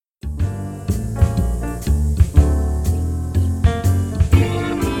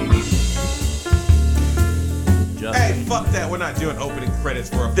fuck that. We're not doing opening credits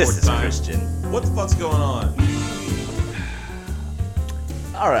for a This fourth is time. Christian. What the fuck's going on?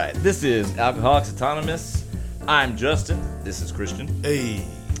 All right, this is Alcoholics Anonymous. I'm Justin. This is Christian. Hey.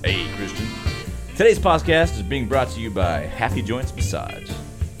 Hey, Christian. Today's podcast is being brought to you by Happy Joints Massage.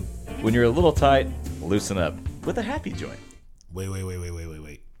 When you're a little tight, loosen up with a happy joint. Wait.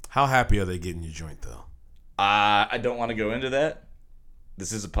 How happy are they getting your joint, though? I don't want to go into that.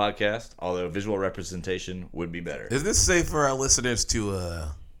 This is a podcast, although visual representation would be better. Is this safe for our listeners to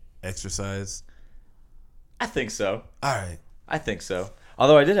exercise? I think so. All right. I think so.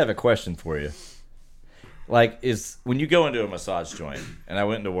 Although I did have a question for you. Like, is when you go into a massage joint, and I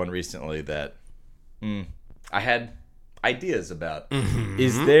went into one recently that I had ideas about. Mm-hmm.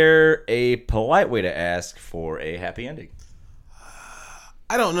 Is there a polite way to ask for a happy ending?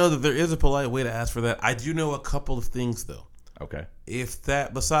 I don't know that there is a polite way to ask for that. I do know a couple of things, though. Okay. If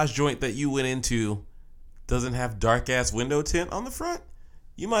that massage joint that you went into doesn't have dark-ass window tint on the front,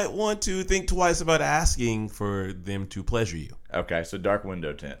 you might want to think twice about asking for them to pleasure you. Okay, so dark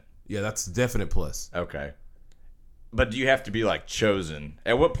window tint. Yeah, that's a definite plus. Okay. But do you have to be, like, chosen?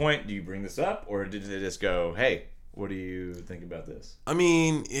 At what point do you bring this up? Or did they just go, hey, what do you think about this? I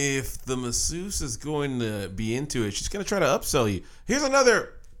mean, if the masseuse is going to be into it, she's going to try to upsell you. Here's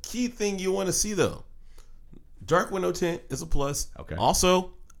another key thing you want to see, though. Dark window tint is a plus. Okay.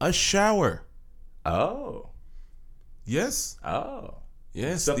 Also, a shower. Oh. Yes. Oh.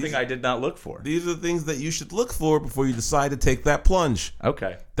 Yes. Something I did not look for. These are the things that you should look for before you decide to take that plunge.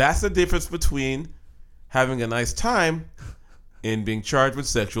 Okay. That's the difference between having a nice time and being charged with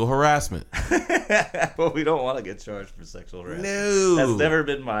sexual harassment. Well, we don't want to get charged for sexual harassment. No. That's never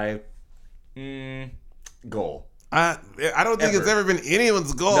been my goal. I don't think it's ever been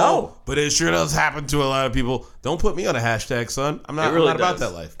anyone's goal. No. But it sure does happen to a lot of people. Don't put me on a hashtag, son. I'm not about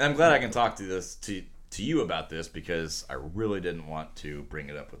that life. I'm glad I can talk to you about this because I really didn't want to bring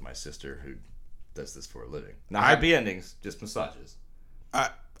it up with my sister who does this for a living. Not happy endings, just massages.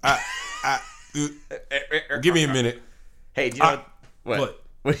 Give me a minute. Hey, do you know what?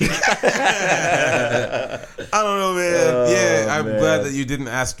 I don't know, man. I'm man. glad that you didn't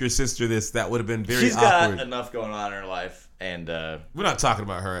ask your sister this. That would have been very She's awkward. got enough going on in her life, and We're not talking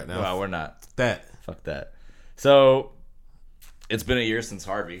about her right now. well, we're not. Fuck that. So it's been a year since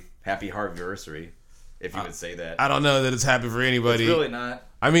Harvey. Happy Harveyversary, if you would say that. I don't know that it's happy for anybody. It's really not.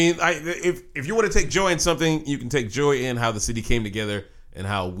 I mean, if you want to take joy in something, you can take joy in how the city came together and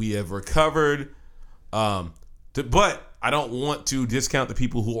how we have recovered. But I don't want to discount the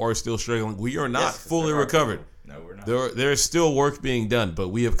people who are still struggling. We are not fully recovered. No, we're not. There is still work being done, but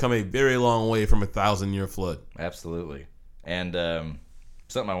we have come a very long way from a 1,000-year flood. Absolutely. And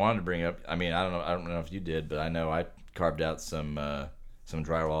something I wanted to bring up. I mean, I don't know if you did, but I know I carved out some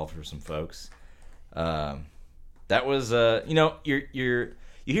drywall for some folks. That was you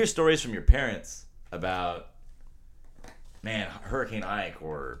hear stories from your parents about, man, Hurricane Ike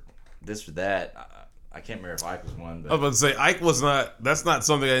or this or that. I can't remember if Ike was one. But I was about to say, Ike was not. That's not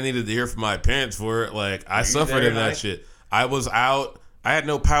something I needed to hear from my parents for. Like, I suffered in that shit. I was out. I had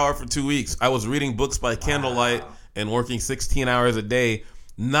no power for 2 weeks. I was reading books by candlelight and working 16 hours a day.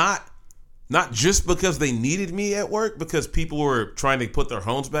 Not just because they needed me at work, because people were trying to put their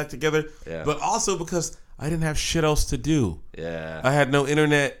homes back together, but also because I didn't have shit else to do. Yeah. I had no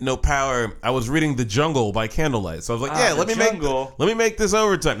internet, no power. I was reading The Jungle by candlelight. So I was like, let me make this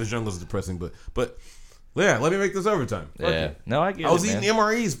overtime. The Jungle's depressing, but yeah, let me make this overtime. Yeah. No, I get it. I was eating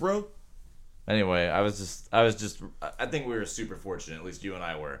MREs, bro. Anyway, I think we were super fortunate, at least you and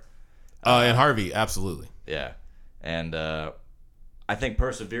I were. And Harvey, absolutely. Yeah. And I think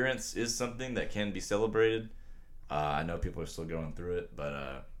perseverance is something that can be celebrated. I know people are still going through it,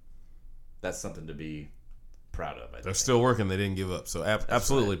 but that's something to be proud of. They're still working. They didn't give up. So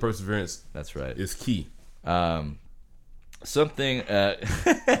absolutely, right. Perseverance. That's right. Is key. Something.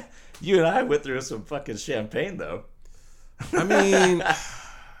 You and I went through some fucking champagne, though. I mean,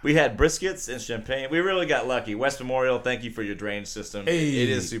 we had briskets and champagne. We really got lucky. West Memorial, thank you for your drainage system. Hey. It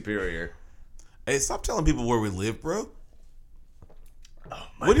is superior. Hey, stop telling people where we live, bro. Oh,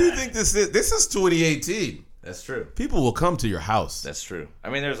 what do you think this is? This is 2018. That's true. People will come to your house. That's true. I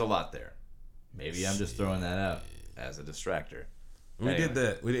mean, there's a lot there. Maybe I'm just throwing that out as a distractor. We did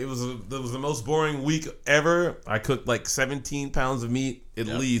that. It was the most boring week ever. I cooked like 17 pounds of meat at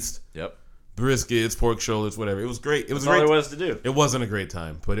least. Yep. Briskets, pork shoulders, whatever. It was great. It was all there was to do. It wasn't a great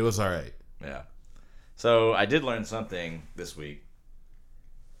time, but it was all right. Yeah. So I did learn something this week,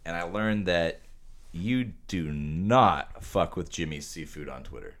 and I learned that you do not fuck with Jimmy's Seafood on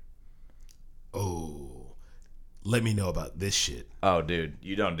Twitter. Oh, let me know about this shit. Oh, dude,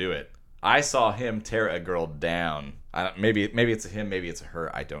 you don't do it. I saw him tear a girl down. Maybe it's a him, maybe it's a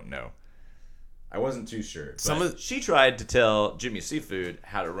her. I don't know. I wasn't too sure. She tried to tell Jimmy Seafood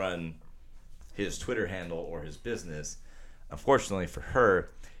how to run his Twitter handle or his business. Unfortunately for her,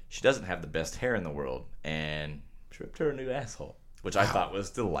 she doesn't have the best hair in the world and tripped her a new asshole, which I thought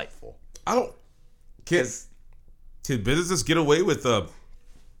was delightful. Can businesses get away with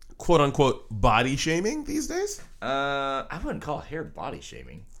quote unquote body shaming these days? I wouldn't call hair body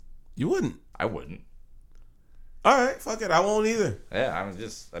shaming. You wouldn't? I wouldn't. All right, fuck it. I won't either. Yeah,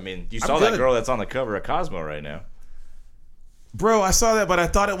 you saw that girl that's on the cover of Cosmo right now. Bro, I saw that, but I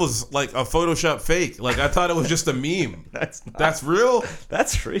thought it was like a Photoshop fake. Like, I thought it was just a meme. That's real?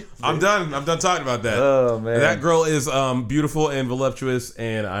 That's real. Dude. I'm done talking about that. Oh, man. That girl is beautiful and voluptuous,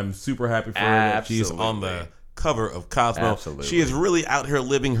 and I'm super happy for her that she's on the cover of Cosmo. Absolutely. She is really out here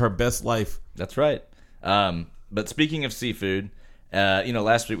living her best life. That's right. But speaking of seafood,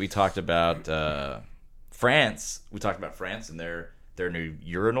 last week we talked about France. We talked about France and their new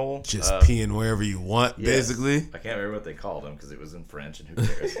urinal. Just peeing wherever you want, basically. I can't remember what they called them because it was in French and who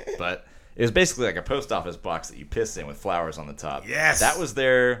cares. But it was basically like a post office box that you piss in with flowers on the top. Yes. That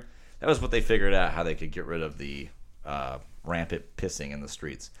was what they figured out, how they could get rid of the rampant pissing in the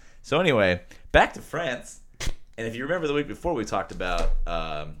streets. So anyway, back to France. And if you remember the week before, we talked about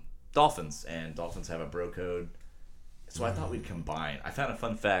dolphins, and dolphins have a bro code. So I thought we'd combine. I found a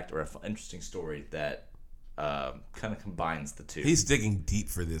fun fact or an interesting story that kind of combines the two. He's digging deep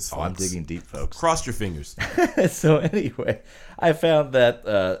for this, folks. I'm digging deep, folks. Cross your fingers. So anyway, I found that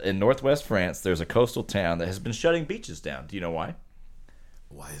in northwest France, there's a coastal town that has been shutting beaches down. Do you know why?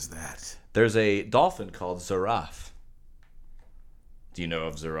 Why is that? There's a dolphin called Ziraffe. Do you know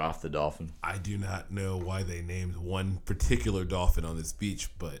of Ziraffe the dolphin? I do not know why they named one particular dolphin on this beach,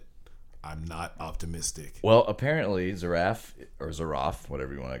 but I'm not optimistic. Well, apparently Ziraffe, or Ziraffe,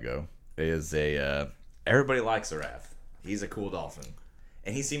 whatever you want to go, is a... everybody likes Ziraffe. He's a cool dolphin.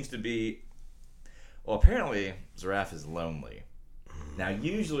 And he seems to be... Well, apparently Ziraffe is lonely. Now,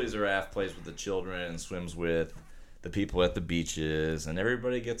 usually Ziraffe plays with the children and swims with the people at the beaches, and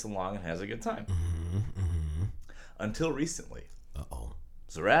everybody gets along and has a good time. Until recently. Uh-oh.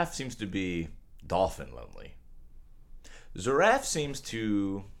 Ziraffe seems to be dolphin lonely. Ziraffe seems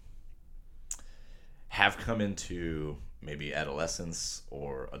to have come into maybe adolescence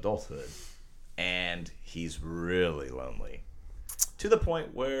or adulthood, and he's really lonely to the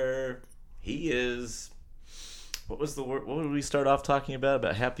point where he is... What was the word? What did we start off talking about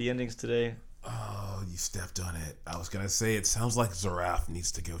happy endings today? Oh, you stepped on it. I was going to say it sounds like Ziraffe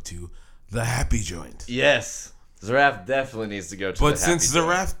needs to go to the happy joint. Yes. Ziraffe definitely needs to go to the happy joint. But since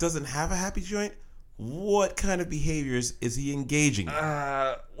Ziraffe doesn't have a happy joint, what kind of behaviors is he engaging in?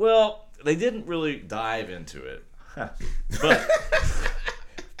 Well, they didn't really dive into it.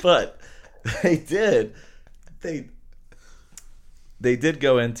 But they did. They did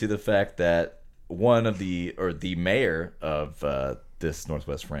go into the fact that the mayor of this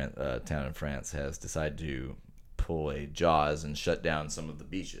northwest town in France has decided to pull a Jaws and shut down some of the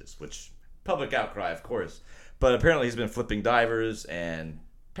beaches, which public outcry, of course. But apparently he's been flipping divers, and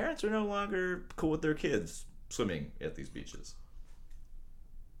parents are no longer cool with their kids swimming at these beaches.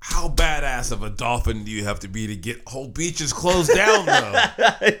 How badass of a dolphin do you have to be to get whole beaches closed down, though?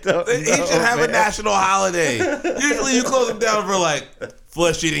 I don't know, He should have a national holiday. Usually you close them down for, like,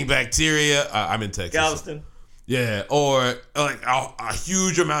 flesh-eating bacteria. I'm in Texas. Galveston. Yeah, or, like, a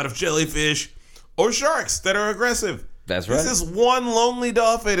huge amount of jellyfish or sharks that are aggressive. That's right. This is one lonely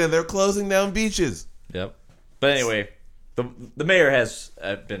dolphin, and they're closing down beaches. Yep. But anyway, the mayor has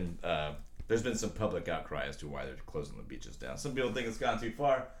been... there's been some public outcry as to why they're closing the beaches down. Some people think it's gone too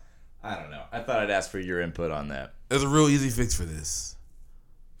far. I don't know. I thought I'd ask for your input on that. There's a real easy fix for this.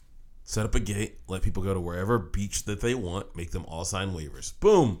 Set up a gate, let people go to wherever beach that they want, make them all sign waivers.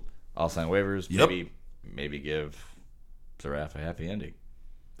 Boom. All sign waivers. Yep. Maybe give Ziraffe a happy ending.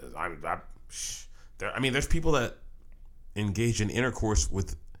 There's people that engage in intercourse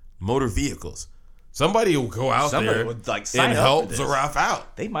with motor vehicles. Somebody will go out there would, sign and up help for this. Ziraffe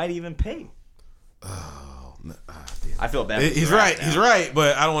out. They might even pay. Oh, damn. I feel bad. He's right. Now. He's right,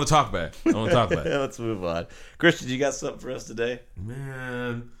 but I don't want to talk about it. Let's move on. Christian, you got something for us today?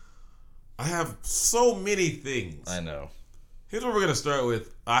 Man, I have so many things. I know. Here's what we're gonna start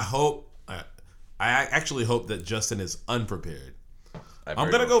with. I actually hope that Justin is unprepared.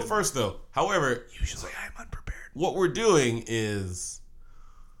 I'm gonna go first, though. However, usually I'm unprepared. What we're doing is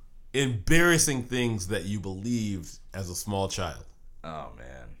embarrassing things that you believed as a small child. Oh,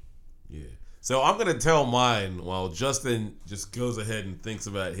 man. Yeah. So I'm going to tell mine while Justin just goes ahead and thinks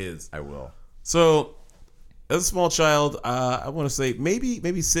about his. I will. So as a small child, I want to say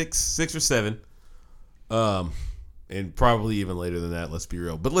maybe 6 or 7, and probably even later than that. Let's be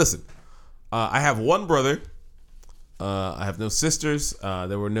real. But listen, I have one brother. I have no sisters.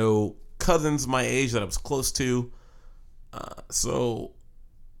 There were no cousins my age that I was close to. So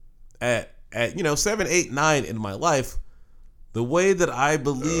at 7, 8, 9 in my life, the way that I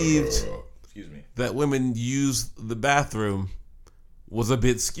believed that women use the bathroom was a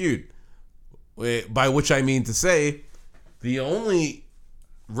bit skewed. By which I mean to say, the only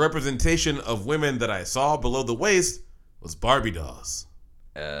representation of women that I saw below the waist was Barbie dolls.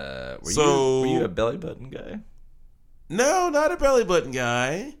 Were you a belly button guy? No, not a belly button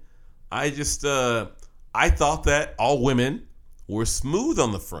guy. I just I thought that all women were smooth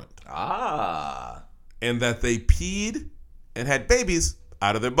on the front. Ah. And that they peed and had babies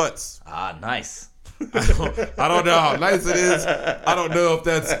out of their butts. Ah, nice. I don't know how nice it is. I don't know if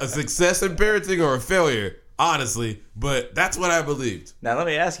that's a success in parenting or a failure, honestly, but that's what I believed. Now, let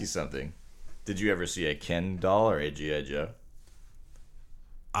me ask you something. Did you ever see a Ken doll or a G.I. Joe?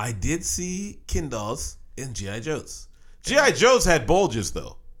 I did see Ken dolls and G.I. Joes. G.I. Joes had bulges,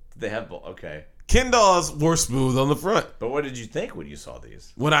 though. They have okay. Ken dolls were smooth on the front. But what did you think when you saw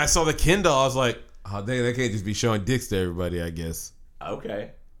these? When I saw the Ken doll, I was like, oh, dang, they can't just be showing dicks to everybody, I guess.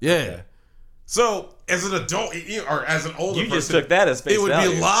 Okay. Yeah. Okay. So, as an adult, or as an older person, you just took that as face it would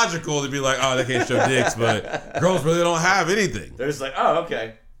value. be logical to be like, oh, they can't show dicks, but girls really don't have anything. They're just like, oh,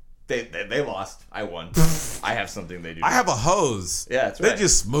 okay. They lost. I won. I have something they do. I have a hose. Yeah, that's right. They're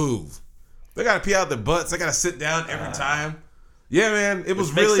just smooth. They got to pee out their butts. They got to sit down every time. Yeah, man. It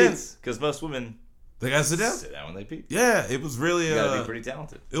was really... makes sense, because most women... They got to sit down? Sit down when they pee. Yeah, it was really... You got to be pretty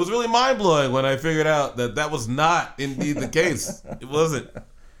talented. It was really mind-blowing when I figured out that was not indeed the case. It wasn't.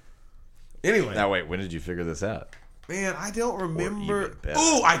 Anyway. Now, wait. When did you figure this out? Man, I don't remember. better.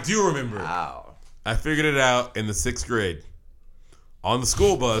 Ooh, I do remember. Wow. I figured it out in the 6th grade. On the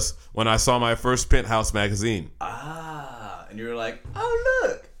school bus when I saw my first Penthouse magazine. Ah. And you were like, oh,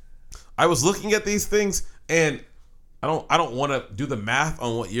 look. I was looking at these things, and I don't want to do the math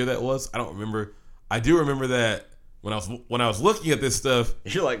on what year that was. I don't remember. I do remember that when I was looking at this stuff,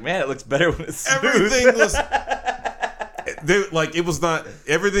 you're like, man, it looks better when it's smooth. Everything was it was not.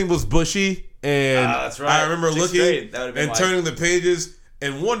 Everything was bushy, and that's right. I remember looking and like... turning the pages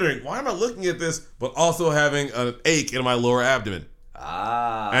and wondering why am I looking at this, but also having an ache in my lower abdomen.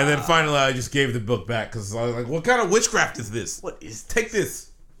 Ah. And then finally, I just gave the book back because I was like, "What kind of witchcraft is this? What is? Take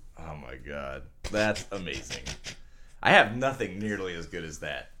this." Oh my god, that's amazing. I have nothing nearly as good as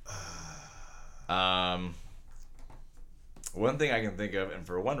that. One thing I can think of, and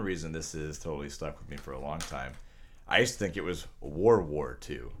for one reason this is totally stuck with me for a long time, I used to think it was World War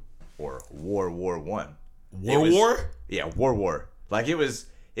II or World War One. War? Yeah, War. Like it was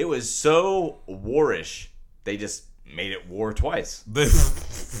so warish. They just made it war twice.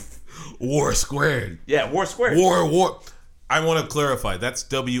 War squared. Yeah, war squared. War. I want to clarify. That's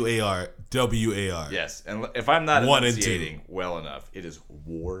WAR. Yes, and if I'm not enunciating well enough, it is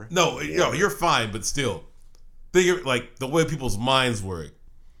war. No, you're fine, but still, think of like the way people's minds work.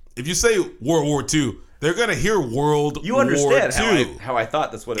 If you say World War II, they're gonna hear World War II. You understand how I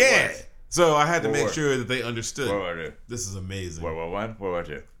thought that's what it was. So I had to make sure that they understood. World War II. This is amazing. World War I, World War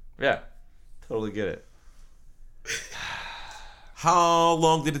II. Yeah, totally get it. How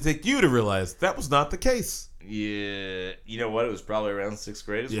long did it take you to realize that was not the case? Yeah, you know what? It was probably around 6th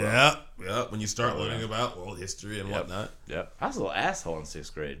grade as well. Yeah. When you start learning about world history and whatnot. Yep. I was a little asshole in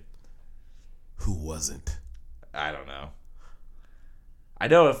 6th grade. Who wasn't? I don't know. I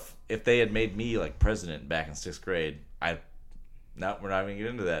know if they had made me like president back in 6th grade, no, we're not even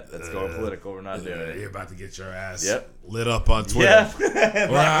getting into that. That's going political. We're not doing it. You're about to get your ass lit up on Twitter. Yeah.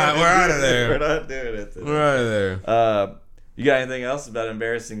 we're out of there. We're not doing it today. We're out of there. You got anything else about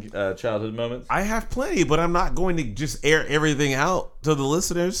embarrassing childhood moments? I have plenty, but I'm not going to just air everything out to the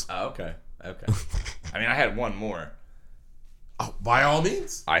listeners. Oh, okay. I mean, I had one more. Oh, by all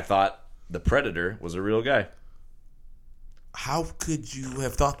means. I thought the Predator was a real guy. How could you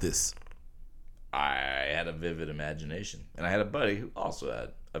have thought this? I had a vivid imagination. And I had a buddy who also had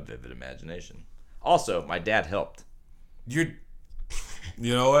a vivid imagination. Also, my dad helped. You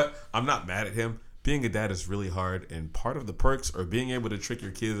know what? I'm not mad at him. Being a dad is really hard, and part of the perks are being able to trick your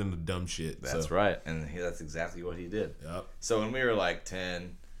kids into dumb shit. That's right, and that's exactly what he did. Yep. So when we were like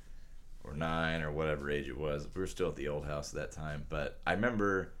 10 or 9 or whatever age it was, we were still at the old house at that time, but I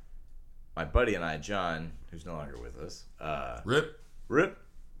remember my buddy and I, John, who's no longer with us. Rip.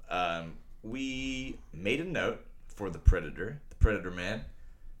 We made a note for the Predator Man,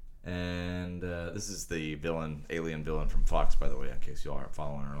 and this is the alien villain from Fox, by the way, in case you all aren't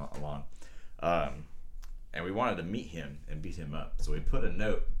following along. and we wanted to meet him and beat him up. So we put a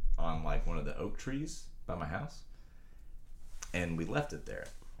note on like one of the oak trees by my house, and we left it there.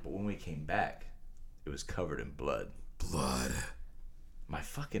 But when we came back, it was covered in blood. Blood. My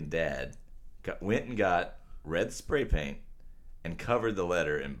fucking dad went and got red spray paint and covered the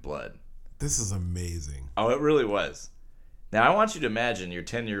letter in blood. This is amazing. Oh, it really was. Now, I want you to imagine your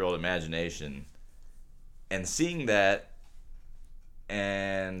 10-year-old imagination and seeing that,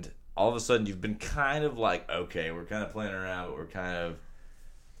 and all of a sudden you've been kind of like, okay, we're kind of playing around, but we're kind of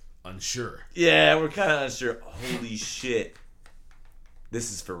unsure. Yeah, we're kind of unsure. Holy shit.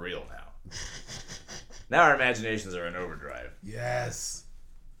 This is for real now. Now our imaginations are in overdrive. Yes.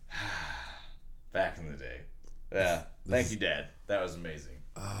 Back in the day. Yeah. Thank you, Dad. That was amazing.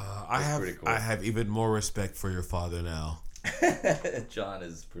 I have even more respect for your father now. John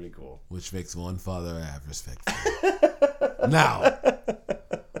is pretty cool. Which makes one father I have respect for. Now.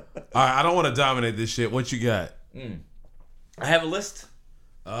 All right, I don't want to dominate this shit. What you got? I have a list.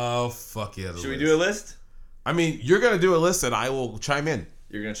 Oh, fuck yeah. Should we do a list? I mean, you're going to do a list and I will chime in.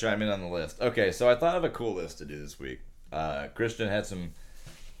 You're going to chime in on the list. Okay, so I thought of a cool list to do this week. Christian had some...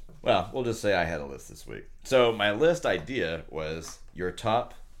 Well, we'll just say I had a list this week. So my list idea was your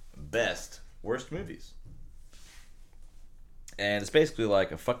top, best, worst movies. And it's basically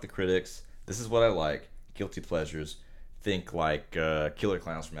like a fuck the critics, this is what I like, guilty pleasures, think like Killer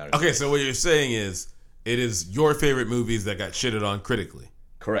Clowns from Outer Space. Okay, so what you're saying is it is your favorite movies that got shitted on critically.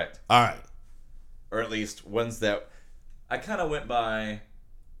 Correct. All right. Or at least ones that I kind of went by.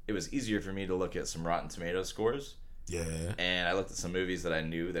 It was easier for me to look at some Rotten Tomatoes scores. Yeah. And I looked at some movies that I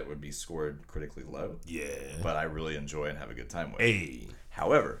knew that would be scored critically low. Yeah. But I really enjoy and have a good time with. Hey.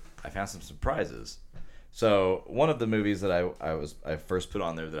 However, I found some surprises. So one of the movies that I first put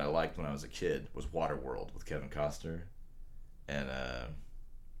on there that I liked when I was a kid was Waterworld with Kevin Costner and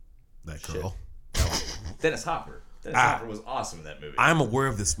that girl. Dennis Hopper. Dennis Hopper was awesome in that movie. I'm aware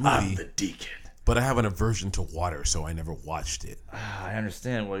of this movie. I'm the Deacon. But I have an aversion to water, so I never watched it. I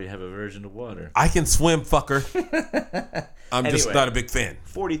understand why you have aversion to water. I can swim, fucker. I'm just not a big fan.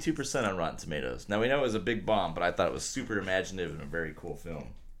 42% on Rotten Tomatoes. Now, we know it was a big bomb, but I thought it was super imaginative and a very cool film.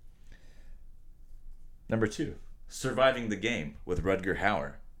 Number 2, Surviving the Game with Rutger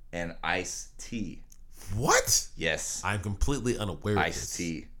Hauer and Ice-T. What? Yes. I'm completely unaware of this.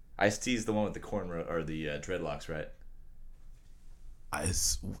 Ice-T. Ice-T is the one with the cornrow or the dreadlocks, right?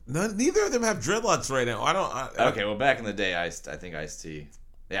 Neither of them have dreadlocks right now. Okay, well, back in the day, I think Ice-T.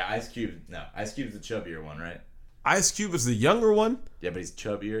 Yeah, Ice Cube's the chubbier one, right? Ice Cube is the younger one? Yeah, but he's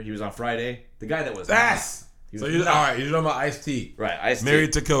chubbier. He was on Friday. The guy that was... All right, you're talking about Ice-T. Right, Ice-T.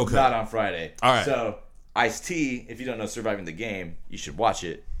 Married to Coco. Not on Friday. All right. So, Ice-T, if you don't know Surviving the Game, you should watch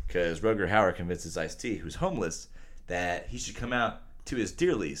it, because Rutger Hauer convinces Ice-T, who's homeless, that he should come out to his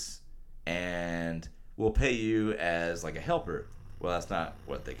deer lease, and we'll pay you as, like, a helper. Well, that's not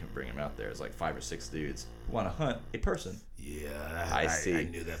what they can bring him out there. It's like 5 or 6 dudes who want to hunt a person. Yeah, Ice-T. I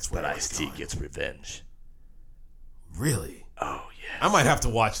knew that's where. But Ice-T gets revenge. Really? Oh yeah. I might have to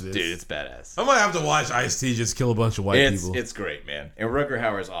watch this, dude. It's badass. I might have to watch Ice-T just kill a bunch of white people. It's great, man. And Rutger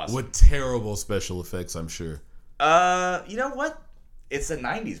Hauer is awesome with terrible special effects, I'm sure. You know what? It's a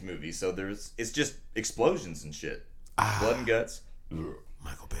 '90s movie, so it's just explosions and shit, blood and guts.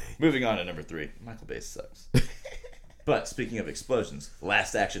 Michael Bay. Moving on to number 3. Michael Bay sucks. But speaking of explosions,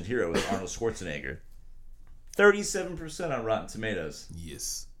 Last Action Hero with Arnold Schwarzenegger. 37% on Rotten Tomatoes.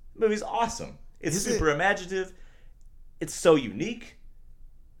 Yes. The movie's awesome. It's super imaginative. It's so unique.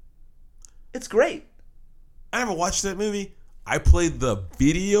 It's great. I never watched that movie. I played the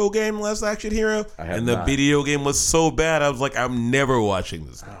video game Last Action Hero, and the video game was so bad. I was like, I'm never watching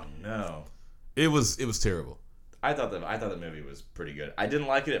this. Oh no. It was terrible. I thought the movie was pretty good. I didn't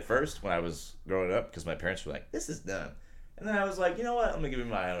like it at first when I was growing up because my parents were like, "This is dumb," and then I was like, "You know what? I'm gonna give it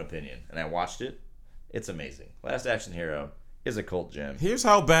my own opinion." And I watched it. It's amazing. Last Action Hero is a cult gem. Here's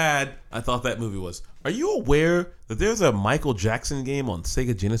how bad I thought that movie was. Are you aware that there's a Michael Jackson game on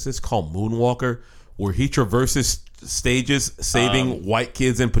Sega Genesis called Moonwalker, where he traverses stages saving white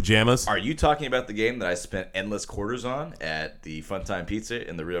kids in pajamas? Are you talking about the game that I spent endless quarters on at the Funtime Pizza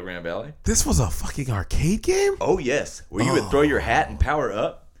in the Rio Grande Valley? This was a fucking arcade game? Oh, yes. Where you would throw your hat and power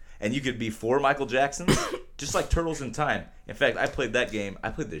up, and you could be 4 Michael Jacksons, just like Turtles in Time. In fact, I played that game. I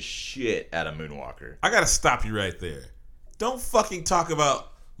played the shit out of Moonwalker. I gotta stop you right there. Don't fucking talk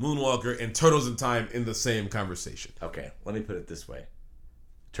about Moonwalker and Turtles in Time in the same conversation. Okay, let me put it this way.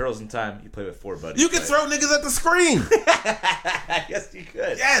 Turtles in Time, you play with 4 buddies. You can throw niggas at the screen. Yes, you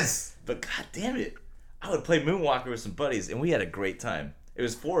could. Yes. But god damn it, I would play Moonwalker with some buddies, and we had a great time. It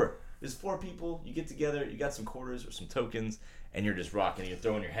was 4 people. You get together, you got some quarters or some tokens, and you're just rocking. You're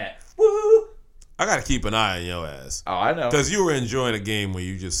throwing your hat. Woo! I gotta keep an eye on your ass. Oh, I know. Because you were enjoying a game where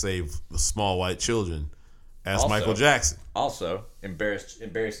you just saved the small white children as Michael Jackson. Also,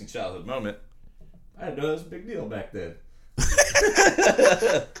 embarrassing childhood moment. I didn't know that was a big deal back then.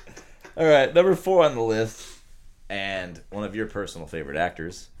 All right, number 4 on the list, and one of your personal favorite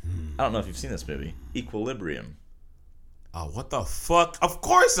actors. I don't know if you've seen this movie, Equilibrium. Oh, what the fuck? Of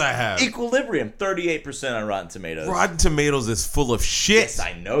course I have. Equilibrium, 38% on Rotten Tomatoes. Rotten Tomatoes is full of shit. Yes,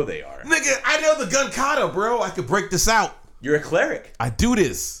 I know they are. Nigga, I know the gun kata, bro. I could break this out. You're a cleric. I do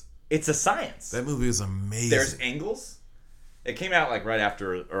this. It's a science. That movie is amazing. There's angles. It came out like right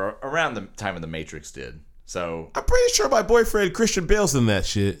after or around the time of The Matrix did. So I'm pretty sure my boyfriend Christian Bale's in that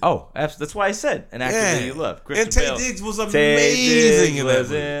shit. Oh, that's why I said an actor that you love. Christian and Tay Bale. Diggs was amazing in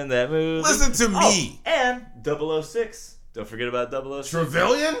that movie. Listen to me. And 006. Don't forget about 006.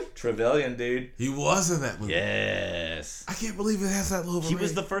 Trevelyan, dude. He was in that movie. Yes. I can't believe it has that low. He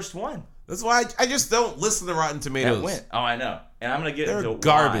was the first one. That's why I just don't listen to Rotten Tomatoes. That went. Oh, I know. And I'm going to get into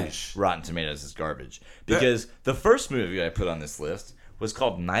garbage. Why Rotten Tomatoes is garbage. Because the first movie I put on this list was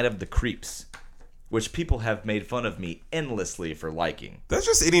called Night of the Creeps, which people have made fun of me endlessly for liking. That's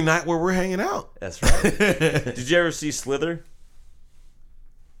just any night where we're hanging out. That's right. Did you ever see Slither?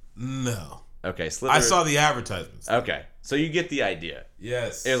 No. Okay, Slither. I saw the advertisements. Okay, so you get the idea.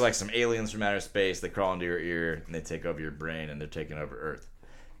 Yes. It was like some aliens from outer space. They crawl into your ear and they take over your brain and they're taking over Earth.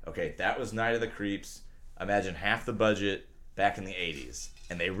 Okay, that was Night of the Creeps. Imagine half the budget back in the 80s.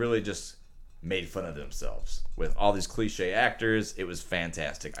 And they really just made fun of themselves with all these cliche actors. It was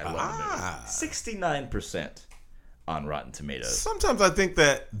fantastic. I love the movie. 69% on Rotten Tomatoes. Sometimes I think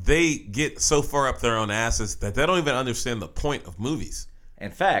that they get so far up their own asses that they don't even understand the point of movies.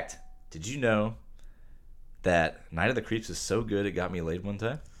 In fact, did you know that Night of the Creeps is so good it got me laid one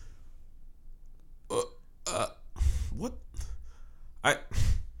time? What?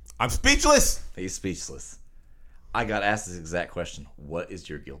 I'm speechless. He's speechless. I got asked this exact question. What is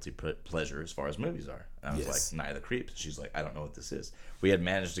your guilty pleasure as far as movies are? And I was like, Night of the Creeps. She's like, I don't know what this is. We had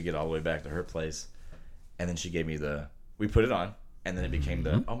managed to get all the way back to her place. And then she gave me we put it on. And then it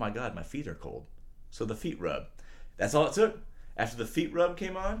became oh my God, my feet are cold. So the feet rub. That's all it took. After the feet rub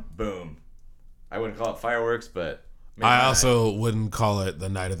came on, boom. I wouldn't call it fireworks, but... I also wouldn't call it the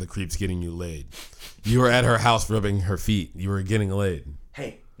Night of the Creeps getting you laid. You were at her house rubbing her feet. You were getting laid.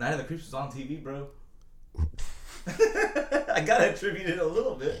 Hey, Night of the Creeps was on TV, bro. I gotta attribute it a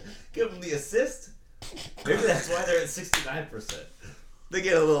little bit. Give them the assist. Maybe that's why they're at 69%. They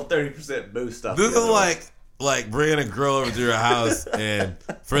get a little 30% boost off. This is like bringing a girl over to your house and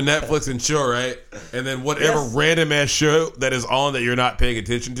for Netflix and chill, right? And then whatever random ass show that is on that you're not paying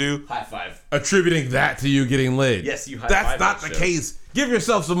attention to, high five, attributing that to you getting laid. Yes, you high That's five. not the case. Give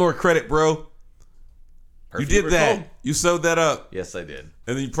yourself some more credit, bro. You did that. Cold. You sewed that up. Yes, I did.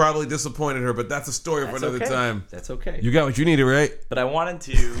 And then you probably disappointed her, but that's a story for another time. That's okay. You got what you needed, right? But I wanted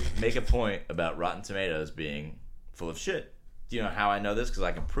to make a point about Rotten Tomatoes being full of shit. Do you know how I know this? Because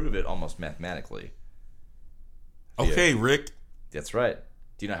I can prove it almost mathematically. Okay, Rick. That's right.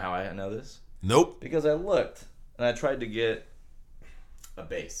 Do you know how I know this? Nope. Because I looked and I tried to get a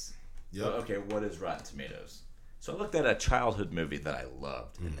base. Yep. So, okay, what is Rotten Tomatoes? So I looked at a childhood movie that I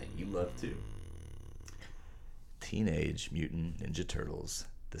loved and that you love too. Teenage Mutant Ninja Turtles: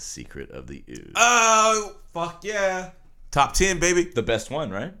 The Secret of the Ooze. Oh, fuck yeah. Top 10, baby. The best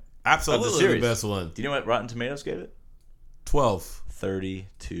one, right? Absolutely the best one. Do you know what Rotten Tomatoes gave it? 12. 32%.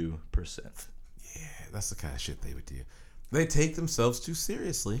 Yeah, that's the kind of shit they would do. They take themselves too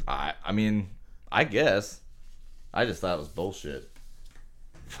seriously. I mean, I guess. I just thought it was bullshit.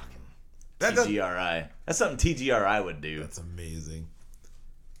 Fucking TGRI. That's something TGRI would do. That's amazing.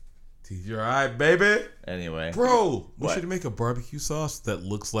 TGRI, baby. Anyway. Bro, we should make a barbecue sauce that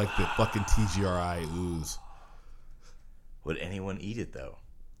looks like the fucking TGRI ooze. Would anyone eat it, though?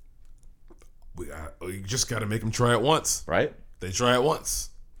 We just got to make them try it once. Right? They try it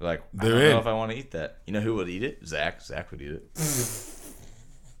once. Like, I don't know if I want to eat that. You know who would eat it? Zach. Zach would eat it.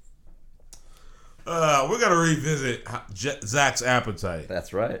 We're going to revisit Zach's appetite.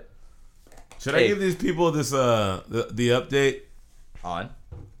 That's right. Should I give these people this the update?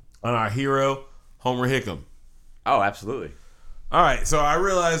 On our hero, Homer Hickam. Oh, absolutely. All right, so I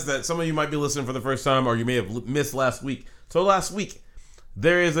realized that some of you might be listening for the first time, or you may have missed last week. So last week,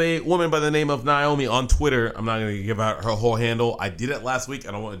 there is a woman by the name of Naomi on Twitter. I'm not going to give out her whole handle. I did it last week.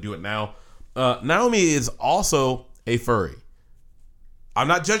 I don't want to do it now. Naomi is also a furry. I'm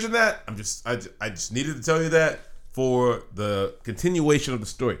not judging that. I just needed to tell you that for the continuation of the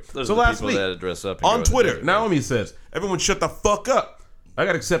story. So last week, on Twitter, Naomi says, "Everyone shut the fuck up. I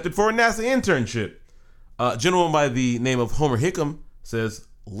got accepted for a NASA internship." A gentleman by the name of Homer Hickam says,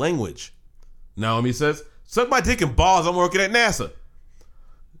 "Language. Naomi says, suck my dick and balls, I'm working at NASA.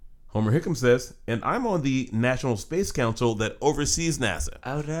 Homer Hickam says, and I'm on the National Space Council that oversees NASA.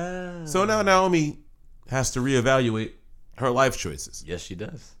 Oh, no. So now Naomi has to reevaluate her life choices. Yes, she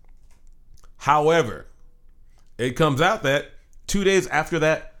does. However, it comes out that 2 days after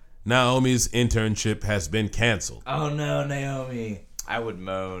that, Naomi's internship has been canceled. Oh, no, Naomi. I would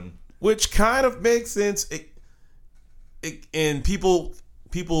moan. Which kind of makes sense. And people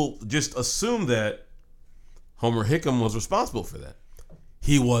just assume that Homer Hickam was responsible for that.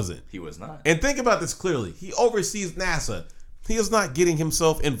 He wasn't. He was not. And think about this clearly. He oversees NASA. He is not getting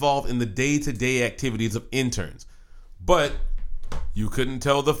himself involved in the day-to-day activities of interns. But you couldn't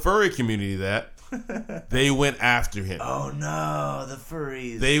tell the furry community that. They went after him. Oh, no, the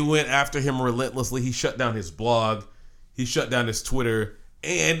furries. They went after him relentlessly. He shut down his blog. He shut down his Twitter.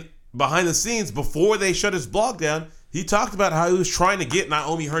 And behind the scenes, before they shut his blog down, he talked about how he was trying to get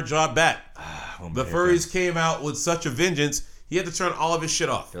Naomi her job back. The furries came out with such a vengeance, he had to turn all of his shit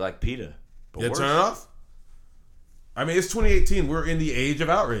off. They're like PETA. You had to turn it off? I mean, it's 2018. We're in the age of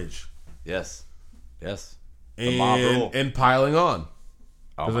outrage. Yes. Yes. The mob rule. And piling on.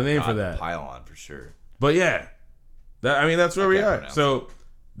 Oh, There's a name for that. Pile on, for sure. But yeah. That's where we are. So,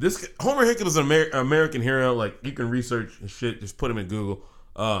 this Homer Hickam is an American hero. Like, you can research his shit. Just put him in Google.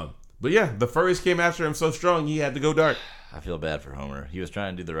 But yeah, the furries came after him so strong, he had to go dark. I feel bad for Homer. He was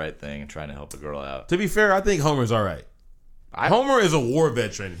trying to do the right thing and trying to help a girl out. To be fair, I think Homer's all right. Homer is a war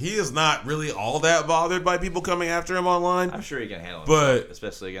veteran. He is not really all that bothered by people coming after him online. I'm sure he can handle it, but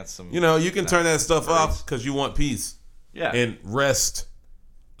especially against some. You can turn that stuff off because you want peace. Yeah. And rest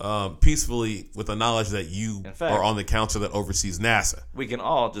peacefully with the knowledge that you are on the council that oversees NASA. We can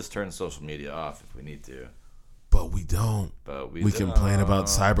all just turn social media off if we need to. But we don't. We complain about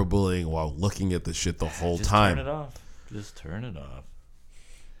cyberbullying while looking at the shit the whole time. Turn it off. Just turn it off.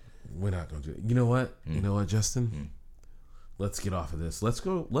 We're not going to do it. You know what? You know what, Justin? Let's get off of this. Let's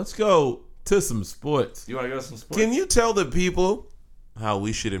go to some sports. You want to go to some sports? Can you tell the people how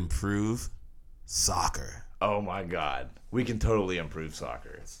we should improve soccer? Oh my God. We can totally improve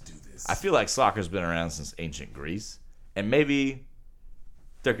soccer. Let's do this. I feel like soccer's been around since ancient Greece. And maybe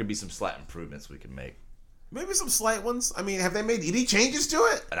there could be some slight improvements we can make. Maybe some slight ones. I mean, have they made any changes to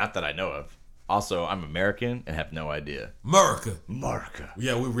it? Not that I know of. Also, I'm American and have no idea. America.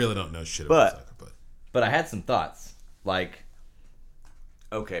 Yeah, we really don't know shit about soccer. But I had some thoughts. Like,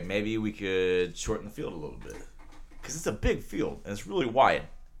 okay, maybe we could shorten the field a little bit. Because it's a big field and it's really wide.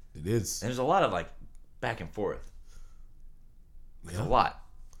 It is. And there's a lot of, back and forth. There's a lot.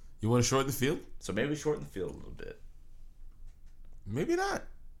 You want to shorten the field? So maybe shorten the field a little bit. Maybe not.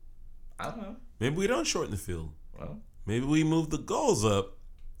 I don't know. Maybe we don't shorten the field. Well, maybe we move the goals up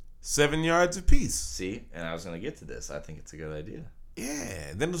 7 yards apiece. See, and I was going to get to this. I think it's a good idea.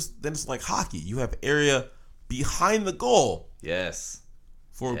 Yeah. Then it's like hockey. You have area behind the goal. Yes.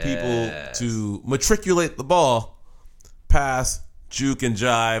 For people to matriculate the ball, pass, juke and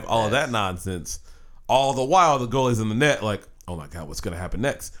jive, all of that nonsense. All the while the goalie's in the net like, oh my God, what's going to happen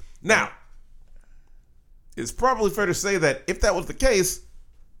next? Now, it's probably fair to say that if that was the case,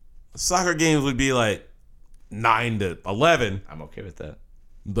 soccer games would be 9 to 11. I'm okay with that.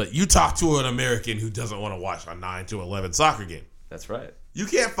 But you talk to an American who doesn't want to watch a 9 to 11 soccer game. That's right. You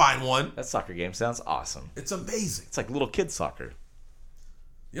can't find one. That soccer game sounds awesome. It's amazing. It's like little kid soccer.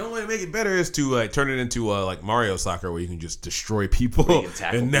 The only way to make it better is to turn it into Mario Soccer, where you can just destroy people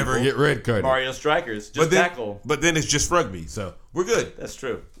and never get red carded. Mario Strikers, tackle. But then it's just rugby, so we're good. That's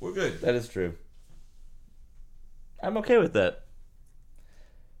true. We're good. That is true. I'm okay with that.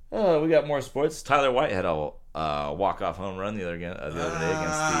 We got more sports. Tyler White had a walk-off home run the other day against the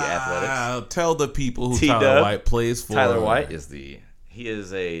Athletics. Tell the people who Tyler White plays for. Tyler White is he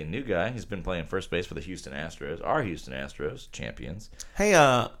is a new guy. He's been playing first base for the Houston Astros, our Houston Astros, champions. Hey,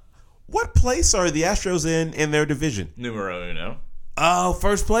 what place are the Astros in their division? Numero uno. Oh,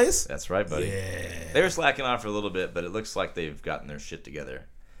 first place? That's right, buddy. Yeah. They were slacking off for a little bit, but it looks like they've gotten their shit together.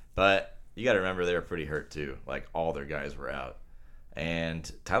 But you got to remember they were pretty hurt too. All their guys were out.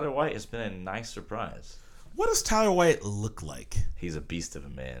 And Tyler White has been a nice surprise. What does Tyler White look like? He's a beast of a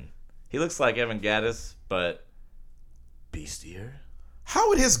man. He looks like Evan Gattis, but beastier. How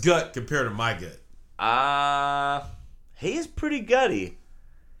would his gut compare to my gut? He's pretty gutty.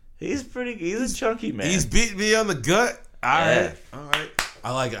 He's a chunky man. He's beating me on the gut. All right.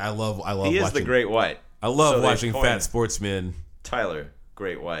 I like it. I love He is the Great White. I love watching fat sportsmen. Tyler,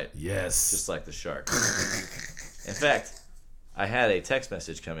 Great White. Yes. Just like the shark. In fact, I had a text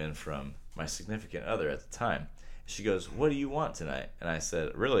message come in from my significant other at the time. She goes, "What do you want tonight?" And I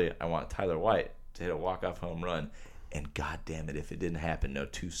said, "Really, I want Tyler White to hit a walk-off home run And God damn it, if it didn't happen,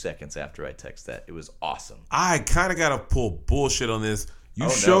 2 seconds after I text that, it was awesome. I kind of got to pull bullshit on this. You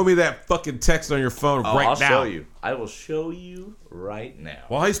show me that fucking text on your phone right I'll now. I'll show you. I will show you right now.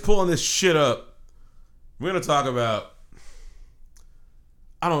 While he's pulling this shit up, we're going to talk about,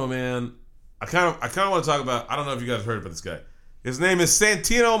 I don't know, man. I kind of want to talk about, I don't know if you guys heard about this guy. His name is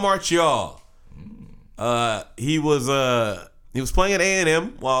Santino Marchiol. He was playing at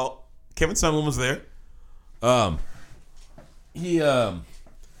A&M while Kevin Sumlin was there.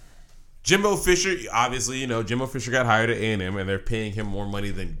 Jimbo Fisher, obviously, Jimbo Fisher got hired at A&M, and they're paying him more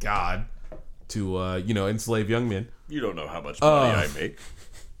money than God to, enslave young men. You don't know how much money I make.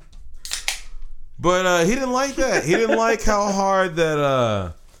 But he didn't like that. He didn't like how hard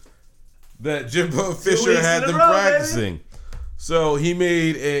that Jimbo Fisher had them practicing. Baby. So he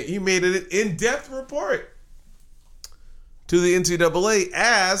made an in-depth report to the NCAA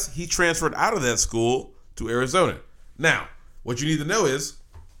as he transferred out of that school to Arizona. Now, what you need to know is,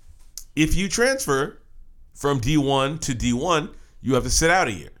 if you transfer from D1 to D1, you have to sit out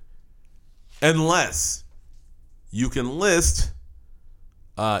a year. Unless you can list,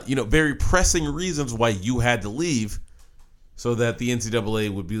 very pressing reasons why you had to leave, so that the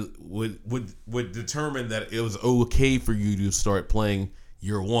NCAA would determine that it was okay for you to start playing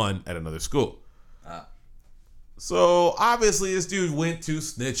year one at another school. So obviously this dude went to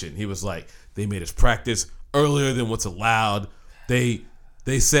snitching. He was like, they made us practice earlier than what's allowed. They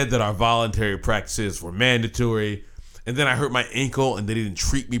said that our voluntary practices were mandatory. And then I hurt my ankle and they didn't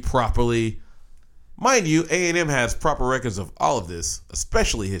treat me properly. Mind you, A&M has proper records of all of this,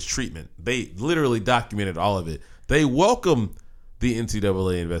 especially his treatment. They literally documented all of it. They welcomed the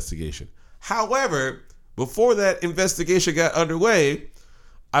NCAA investigation. However, before that investigation got underway,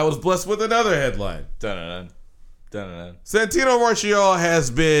 I was blessed with another headline. Dun-dun-dun. Dun-dun-dun. Santino Marchiol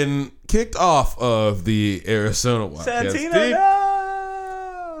has been kicked off of the Arizona Wildcats team.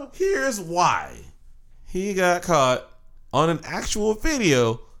 No! Here's why. He got caught on an actual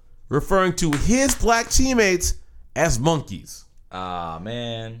video referring to his black teammates as monkeys. Ah,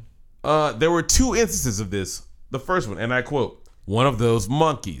 man. There were two instances of this. The first one, and I quote, "One of those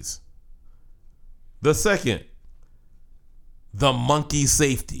monkeys." The second, "The monkey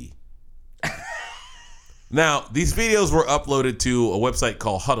safety." Now, these videos were uploaded to a website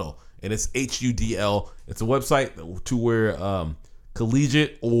called Huddle, and it's HUDL. It's a website to where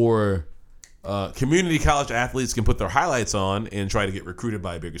collegiate or community college athletes can put their highlights on and try to get recruited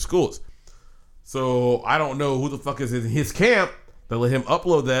by bigger schools. So I don't know who the fuck is in his camp that let him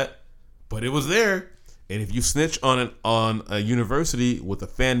upload that, but it was there. And if you snitch on a university with a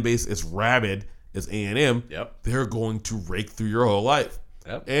fan base as rabid as A&M, yep, they're going to rake through your whole life.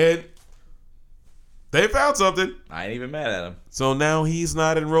 Yep. And they found something. I ain't even mad at him. So now he's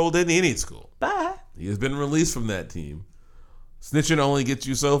not enrolled in any school. Bye. He has been released from that team. Snitching only gets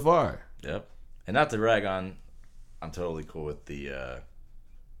you so far. Yep. And not to rag on, I'm totally cool with the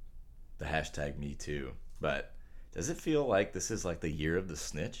hashtag Me Too. But does it feel like this is like the year of the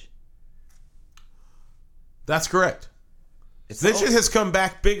snitch? That's correct. Snitching has come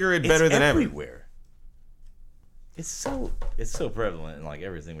back bigger and better than everywhere. It's so prevalent in like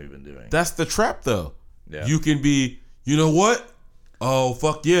everything we've been doing. That's the trap, though. Yeah. You can be, you know what? Oh,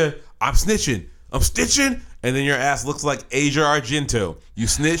 fuck yeah. I'm snitching. I'm stitching. And then your ass looks like Asia Argento. You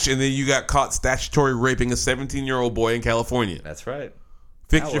snitch, and then you got caught statutory raping a 17-year-old boy in California. That's right.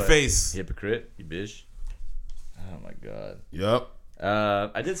 Fix your face. Hypocrite, you bitch. Oh, my God. Yep.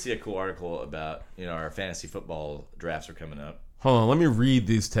 I did see a cool article about, our fantasy football drafts are coming up. Hold on. Let me read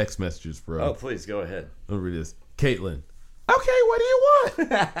these text messages, bro. Oh, please, go ahead. Let me read this. Caitlin. Okay, what do you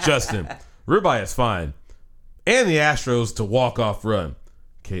want? Justin. Ribeye is fine. And the Astros to walk-off run.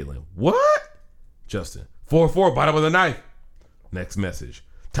 Caitlin. What? Justin. 4-4, bottom of the ninth. Next message.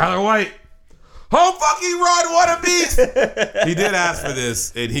 Tyler White. Home fucking run, what a beast! He did ask for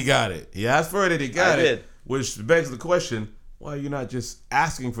this, and he got it. He asked for it, and he got it. Did. Which begs the question, why are you not just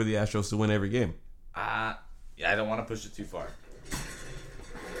asking for the Astros to win every game? I don't want to push it too far.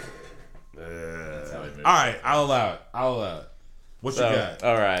 That's how it moves. All right, I'll allow it. What you got?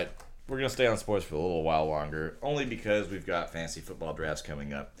 All right. We're going to stay on sports for a little while longer, only because we've got fantasy football drafts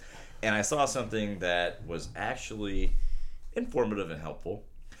coming up. And I saw something that was actually informative and helpful.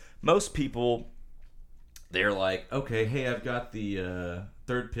 Most people, they're like, okay, hey, I've got the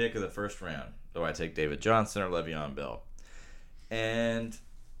third pick of the first round. Do I take David Johnson or Le'Veon Bell? And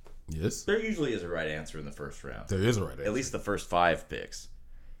yes, there usually is a right answer in the first round. There is a right answer. At least the first 5 picks.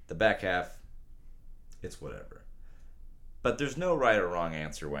 The back half, it's whatever. But there's no right or wrong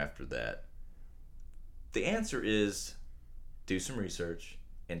answer after that. The answer is do some research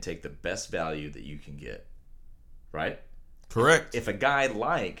and take the best value that you can get. right? Correct. If a guy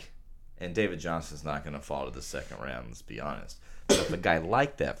like, and David Johnson's not going to fall to the second round, let's be honest. But if a guy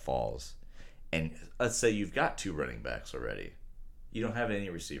like that falls, and let's say you've got 2 running backs already, you don't have any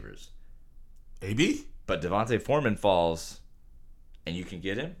receivers. AB? But Devontae Foreman falls, and you can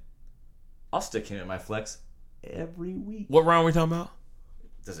get him, I'll stick him in my flex every week. What round are we talking about?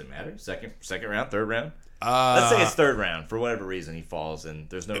 Does it matter? Second round, third round? Let's say it's third round. For whatever reason, he falls, and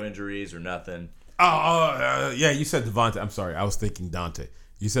there's no injuries or nothing. Yeah, you said Devontae. I'm sorry. I was thinking Dante.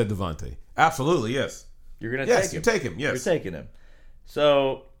 You said Devontae. Absolutely, yes. You're going to take him. Yes, you take him, yes. You're taking him.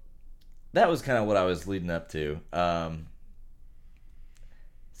 So that was kind of what I was leading up to.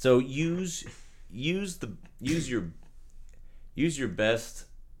 So use your best.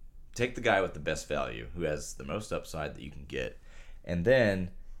 Take the guy with the best value, who has the most upside that you can get, and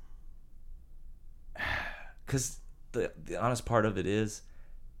then, because the honest part of it is,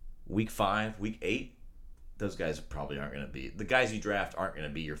 week 5, week 8, those guys probably aren't going to be the guys you draft aren't going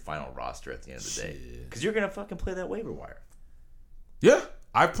to be your final roster at the end of the day, because you're going to fucking play that waiver wire. Yeah,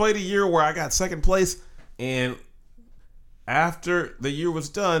 I played a year where I got second place, and after the year was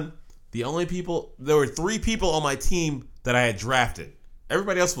done, there were 3 people on my team that I had drafted.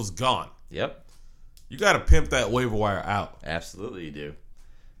 Everybody else was gone. Yep. You got to pimp that waiver wire out. Absolutely you do.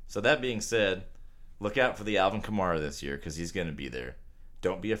 So that being said, look out for the Alvin Kamara this year, because he's going to be there.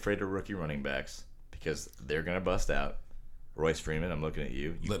 Don't be afraid of rookie running backs, because they're going to bust out. Royce Freeman, I'm looking at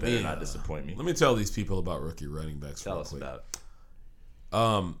you. You better not disappoint me. Let me tell these people about rookie running backs. Tell us about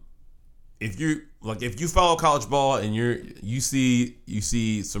it. If you follow college ball and you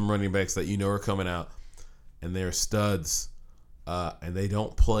see some running backs that you know are coming out and they're studs, and they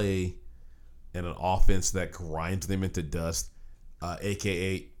don't play in an offense that grinds them into dust,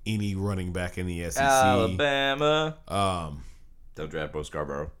 aka any running back in the SEC, Alabama. Don't draft Bo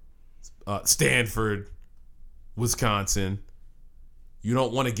Scarborough. Stanford, Wisconsin. You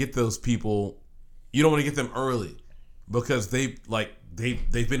don't want to get those people. You don't want to get them early because they've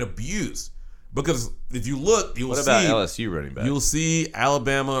been abused. Because if you look, you'll see. What about LSU running back? You'll see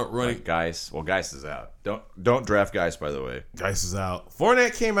Alabama running. Like Geis. Well, Geis is out. Don't draft Geis, by the way. Geis is out.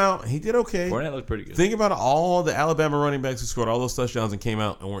 Fournette came out. He did okay. Fournette looked pretty good. Think about all the Alabama running backs who scored all those touchdowns and came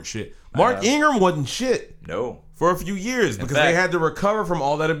out and weren't shit. Mark Ingram wasn't shit. No. For a few years because they had to recover from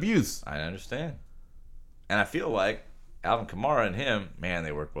all that abuse. I understand. And I feel like Alvin Kamara and him, man,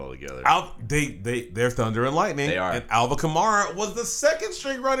 they work well together. They're thunder and lightning. They are. And Alvin Kamara was the second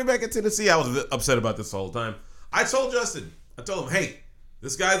string running back at Tennessee. I was upset about this the whole time. I told Justin, him, hey,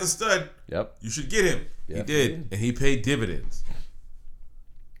 this guy's a stud. Yep. You should get him. Yep, he did. And he paid dividends.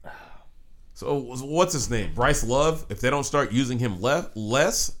 So what's his name? Bryce Love. If they don't start using him Bryce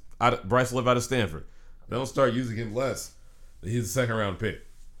Love out of Stanford. If they don't start using him less, he's a second round pick.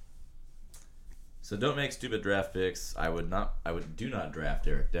 So don't make stupid draft picks. I do not draft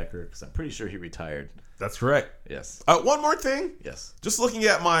Eric Decker because I'm pretty sure he retired. That's correct. Yes. One more thing. Yes. Just looking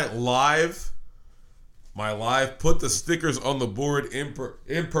at my live put the stickers on the board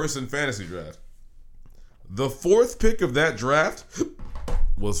in-person fantasy draft. The 4th pick of that draft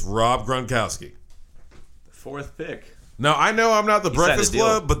was Rob Gronkowski. The 4th pick. Now I know I'm not the Breakfast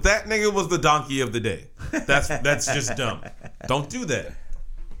Club, but that nigga was the donkey of the day. That's just dumb. Don't do that.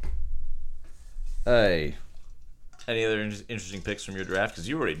 Hey, any other interesting picks from your draft? Because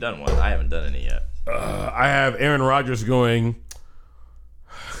you've already done one. I haven't done any yet. I have Aaron Rodgers going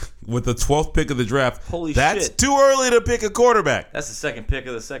with the 12th pick of the draft. Holy shit. That's too early to pick a quarterback. That's the 2nd pick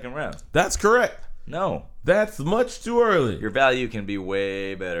of the 2nd round. That's correct. No. That's much too early. Your value can be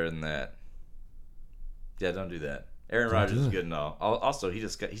way better than that. Yeah, don't do that. Aaron Rodgers is good and all. Also, he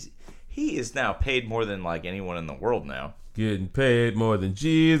is now paid more than like anyone in the world now. Getting paid more than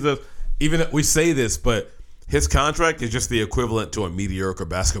Jesus. Even we say this, but his contract is just the equivalent to a mediocre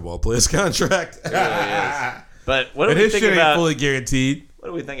basketball player's contract. It really is. But what do we his think shit about? Ain't fully guaranteed. What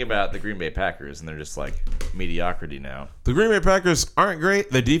do we think about the Green Bay Packers? And they're just like mediocrity now. The Green Bay Packers aren't great.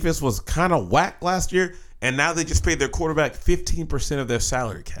 Their defense was kind of whack last year, and now they just paid their quarterback 15% of their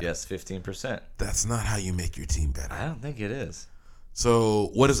salary cap. Yes, 15%. That's not how you make your team better. I don't think it is. So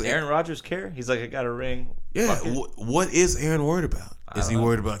what does Aaron Rodgers care? He's like, I got a ring. Yeah. What is Aaron worried about? Is he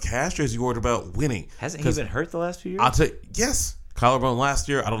worried about cash or is he worried about winning? Hasn't he been hurt the last few years? I'll tell you, yes. Collarbone last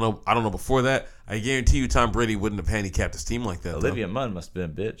year. I don't know before that. I guarantee you Tom Brady wouldn't have handicapped his team like that. Olivia Munn must have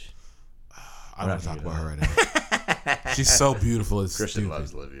been a bitch. I don't want to talk about her right now. She's so beautiful. It's Christian stupid.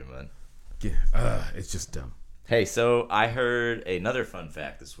 loves Olivia Munn. Yeah, it's just dumb. Hey, so I heard another fun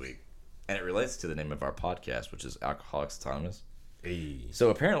fact this week, and it relates to the name of our podcast, which is Alcoholics Anonymous. Hey.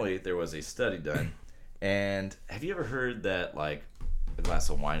 So apparently there was a study done, and have you ever heard that like a glass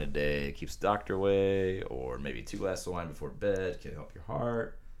of wine a day keeps the doctor away, or maybe 2 glasses of wine before bed can help your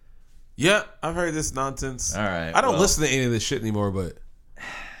heart. Yeah, I've heard this nonsense. All right. I don't listen to any of this shit anymore, but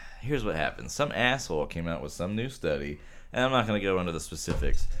here's what happened. Some asshole came out with some new study, and I'm not going to go into the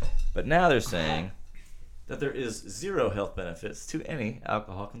specifics, but now they're saying that there is 0 health benefits to any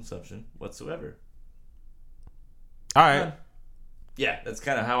alcohol consumption whatsoever. all right. Yeah, that's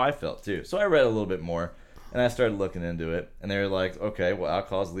kind of how I felt too. So I read a little bit more, and I started looking into it, and they were like, okay, well,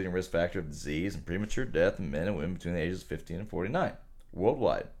 alcohol is the leading risk factor of disease and premature death in men and women between the ages of 15 and 49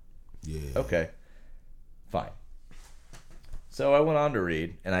 worldwide. Yeah. Okay, fine. So I went on to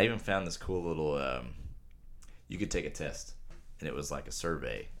read, and I even found this cool little, you could take a test, and it was like a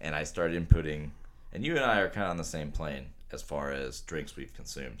survey, and I started inputting, and you and I are kind of on the same plane as far as drinks we've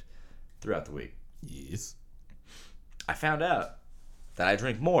consumed throughout the week. Yes. I found out that I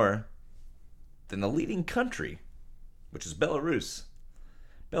drink more than the leading country, which is Belarus.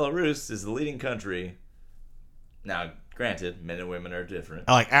 Belarus is the leading country. Now, granted, men and women are different.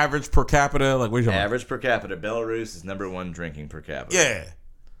 Like average per capita, like what are you talking about? Average per capita, Belarus is number 1 drinking per capita. Yeah.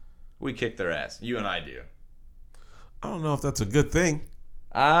 We kick their ass. You and I do. I don't know if that's a good thing.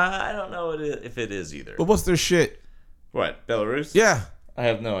 I don't know if it is either. But what's their shit? What, Belarus? Yeah. I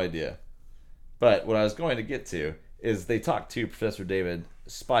have no idea. But what I was going to get to is they talked to Professor David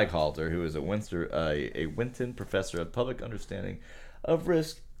Spiegelhalter, who is a Winton Professor of Public Understanding of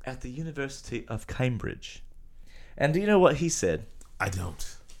Risk at the University of Cambridge. And do you know what he said? I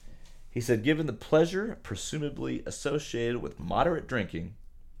don't. He said, given the pleasure presumably associated with moderate drinking,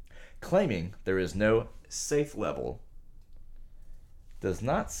 claiming there is no safe level does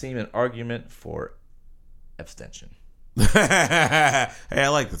not seem an argument for abstention. Hey, I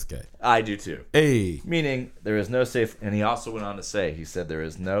like this guy. I do too. Hey. Meaning there is no safe, and he also went on to say, he said there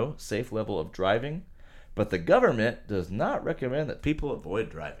is no safe level of driving, but the government does not recommend that people avoid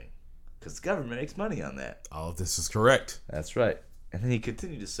driving because the government makes money on that. All of this is correct. That's right. And then he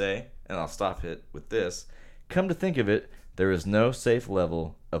continued to say, and I'll stop it with this, come to think of it, there is no safe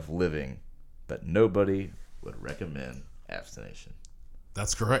level of living, but nobody would recommend abstination.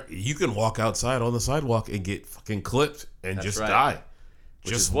 That's correct. You can walk outside on the sidewalk and get fucking clipped and That's just right. die.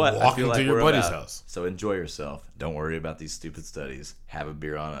 Which just is what I walking feel like to your we're buddy's about. house. So enjoy yourself. Don't worry about these stupid studies. Have a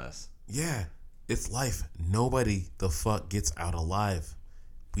beer on us. Yeah, it's life. Nobody the fuck gets out alive.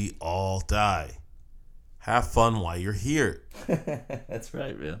 We all die. Have fun while you're here. That's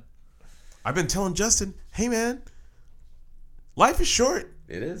right, man. I've been telling Justin, hey man, life is short.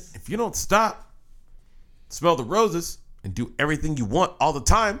 It is. If you don't stop, smell the roses, and do everything you want all the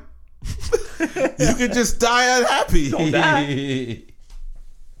time, you can just die unhappy. Don't die.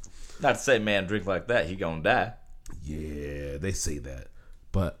 Not to say, man, drink like that, he gonna die. Yeah, they say that.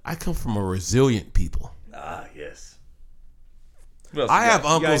 But I come from a resilient people. Ah, yes. I have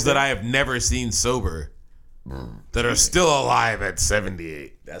uncles that I have never seen sober that are still alive at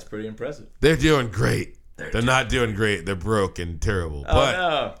 78. That's pretty impressive. They're doing great. They're not doing great. They're broke and terrible. Oh,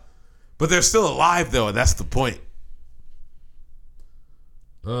 no. But they're still alive, though, and that's the point.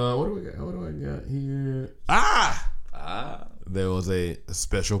 What do we got? What do I got here? There was a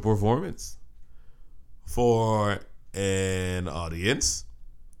special performance for an audience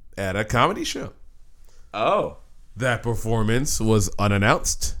at a comedy show. Oh. That performance was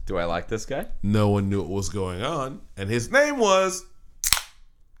unannounced. Do I like this guy? No one knew what was going on. And his name was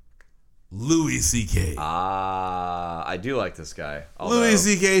Louis C.K. I do like this guy. Louis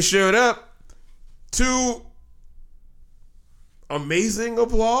C.K. showed up to amazing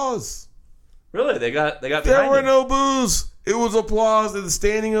applause. Really? They got behind There were him. no boos. It was applause and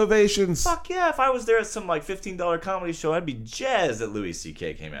standing ovations. Fuck yeah. If I was there at some like $15 comedy show, I'd be jazzed that Louis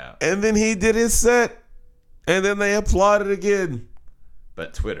C.K. came out. And then he did his set. And then they applauded again.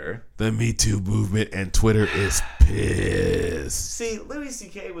 But Twitter. The Me Too movement and Twitter is pissed. See, Louis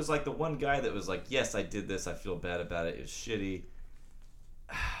C.K. was like the one guy that was like, yes, I did this. I feel bad about it. It was shitty.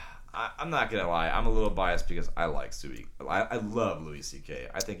 I'm not going to lie. I'm a little biased because I like Louis. I love Louis C.K.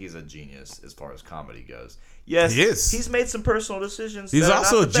 I think he's a genius as far as comedy goes. Yes, he is. He's made some personal decisions. He's that are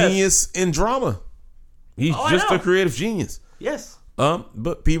also a not the best. genius in drama. He's just a creative genius. Yes.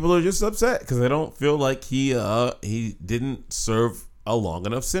 But people are just upset because they don't feel like he didn't serve a long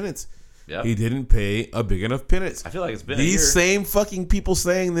enough sentence. Yep. He didn't pay a big enough penance. I feel like it's been These a year. same fucking people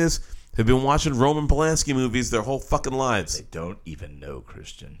saying this have been watching Roman Polanski movies their whole fucking lives. They don't even know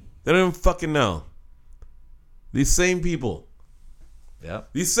Christian. They don't even fucking know. These same people. Yep.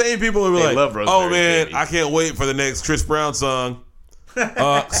 These same people who are like, love Rosemary oh man, Baby. I can't wait for the next Chris Brown song.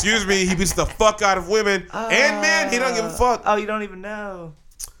 Excuse me, he beats the fuck out of women and men. He don't give a fuck. Oh, you don't even know.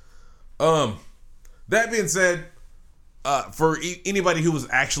 That being said, for anybody who was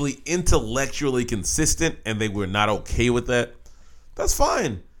actually intellectually consistent and they were not okay with that, that's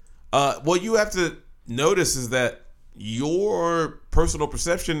fine. What you have to notice is that your personal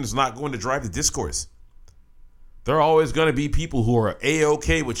perception is not going to drive the discourse. There are always going to be people who are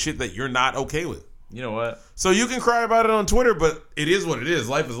A-okay with shit that you're not okay with. You know what? So you can cry about it on Twitter, but it is what it is.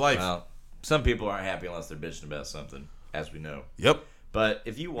 Life is life. Well, some people aren't happy unless they're bitching about something, as we know. Yep. But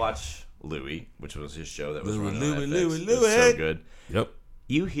if you watch Louis, which was his show that was Louis, running on FX, Louis. it was so good. Yep.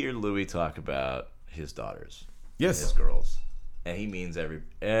 You hear Louis talk about his daughters, Yes. his girls, and he means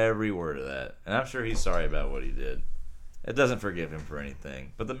every word of that. And I'm sure he's sorry about what he did. It doesn't forgive him for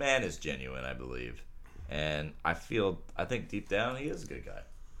anything, but the man is genuine, I believe, and I think deep down he is a good guy.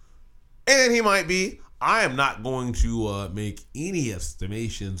 And he might be. I am not going to make any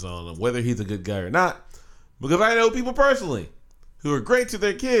estimations on whether he's a good guy or not, because I know people personally who are great to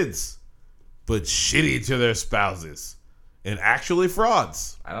their kids, but shitty to their spouses, and actually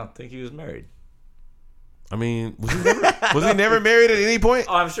frauds. I don't think he was married. I mean, was he never married at any point?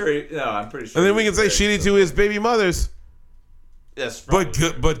 Oh, I'm sure. I'm pretty sure. And then we can say shitty to his baby mothers, Yes, but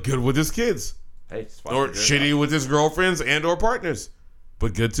good with his kids, Hey, or shitty with his girlfriends and or partners,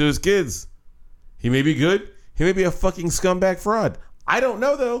 but good to his kids. He may be good. He may be a fucking scumbag fraud. I don't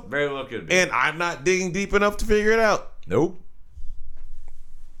know though. Very well could be. And I'm not digging deep enough to figure it out. Nope.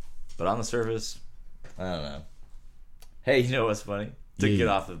 But on the surface, I don't know. Hey, you know what's funny? To Yeah. get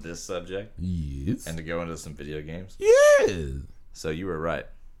off of this subject Yes. and to go into some video games. Yes. So you were right.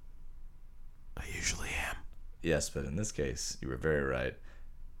 I usually am. Yes, but in this case, you were very right.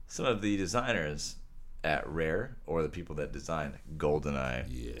 Some of the designers at Rare, or the people that designed GoldenEye,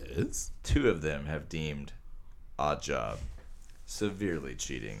 Yes. 2 of them have deemed Oddjob severely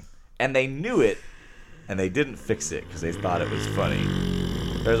cheating. And they knew it, and they didn't fix it because they thought it was funny.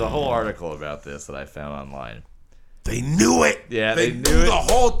 There's a whole article about this that I found online. They knew it. Yeah, they they knew knew it. the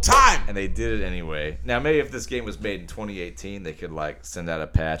whole time. And they did it anyway. Now, maybe if this game was made in 2018, they could like send out a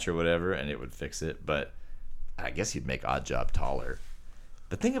patch or whatever, and it would fix it. But I guess you'd make Oddjob taller.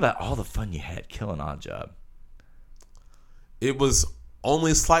 But think about all the fun you had killing Oddjob. It was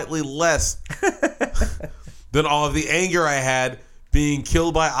only slightly less than all of the anger I had being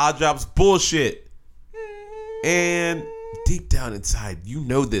killed by Oddjob's bullshit. And deep down inside, you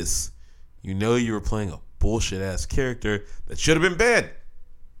know this. You know you were playing a bullshit ass character that should have been banned.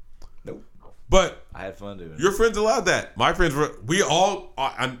 Nope. But I had fun doing it. your friends allowed that. My friends were. We all.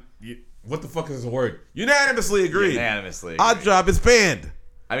 What the fuck is the word? Unanimously agreed. Unanimously. Oddjob is banned.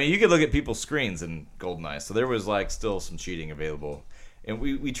 I mean, you could look at people's screens in GoldenEye, so there was like still some cheating available. And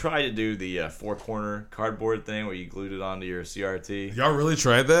we tried to do the 4-corner cardboard thing where you glued it onto your CRT. Y'all really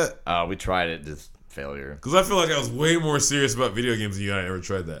tried that? We tried it, just failure. Because I feel like I was way more serious about video games than you, and I never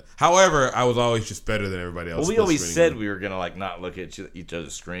tried that. However, I was always just better than everybody else. Well, we always said we were gonna like not look at each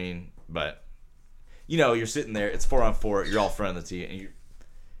other's screen, but you know, you're sitting there, it's 4-on-4, you're all front of the tee, and you're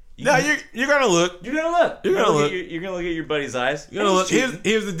gonna look. You're gonna look. You're gonna look. You're gonna look at your buddy's eyes. You're gonna look.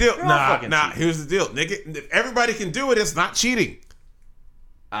 Here's the deal. Nah. cheating. Here's the deal, nigga. If everybody can do it, it's not cheating.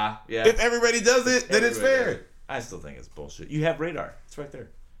 Yeah. If everybody does it, then it's fair. I still think it's bullshit. You have radar. It's right there.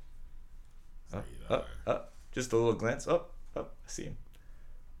 Just a little glance. I see him.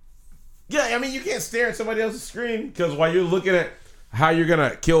 Yeah, I mean, you can't stare at somebody else's screen because while you're looking at how you're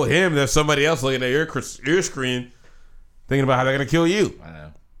gonna kill him, there's somebody else looking at your screen, thinking about how they're gonna kill you. I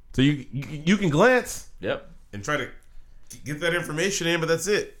know. So you can glance. Yep. And try to get that information in, but that's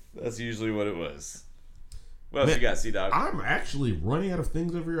it. That's usually what it was. What else you got, C-Dog? I'm actually running out of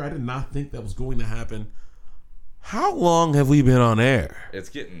things over here. I did not think that was going to happen. How long have we been on air? It's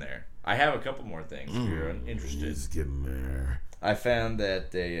getting there. I have a couple more things if you're interested. It's getting there. I found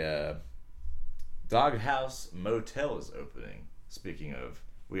that a Doghouse Motel is opening. Speaking of,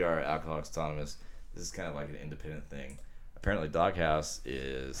 we are Alcoholics Anonymous. This is kind of like an independent thing. Apparently, Doghouse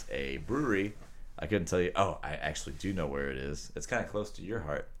is a brewery. I couldn't tell you. Oh, I actually do know where it is. It's kind of close to your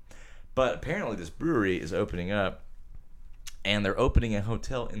heart. But apparently, this brewery is opening up, and they're opening a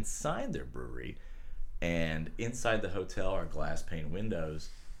hotel inside their brewery. And inside the hotel are glass pane windows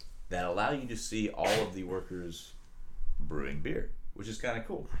that allow you to see all of the workers brewing beer, which is kind of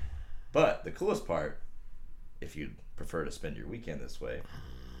cool. But the coolest part, if you'd prefer to spend your weekend this way,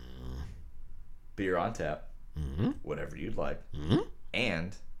 beer on tap, whatever you'd like,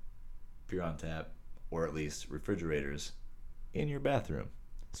 and beer on tap, or at least refrigerators, in your bathroom.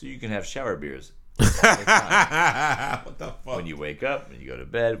 So you can have shower beers all the time. What the fuck? When you wake up, when you go to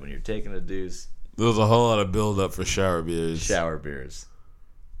bed, when you're taking a deuce. There was a whole lot of build up for shower beers. Shower beers.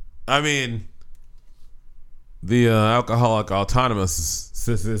 I mean, the alcoholic autonomous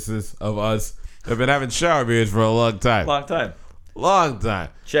of us have been having shower beers for a long time. Long time.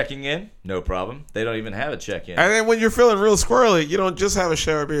 Checking in, no problem. They don't even have a check-in. And then when you're feeling real squirrely, you don't just have a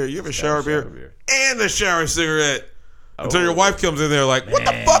shower beer. You have a shower beer and a shower cigarette. Until your wife comes in there like, what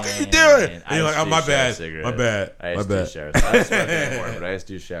the fuck are you doing? And you're like, oh, my bad. My bad. I used to do shower cigarettes. I don't smoke anymore, but I used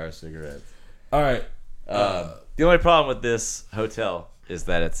to do shower cigarettes. All right. The only problem with this hotel is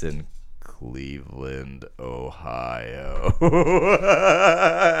that it's in Cleveland, Ohio. All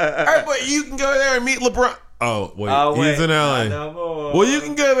right, but you can go there and meet LeBron. Oh, wait. He's in LA. Well, you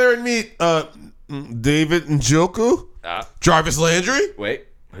can go there and meet David Njoku, Jarvis Landry. Wait,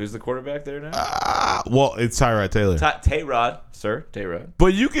 who's the quarterback there now? Well, it's Tyrod Taylor. Tayrod.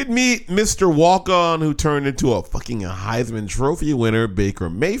 But you could meet Mr. Walk-On, who turned into a fucking Heisman Trophy winner, Baker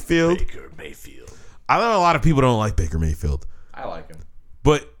Mayfield. I know a lot of people don't like Baker Mayfield. I like him.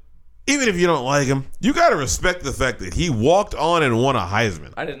 But even if you don't like him, you got to respect the fact that he walked on and won a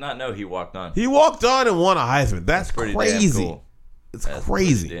Heisman. I did not know he walked on. He walked on and won a Heisman. That's pretty crazy. Damn cool. It's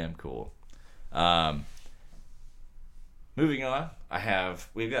crazy. Pretty damn cool. Moving on,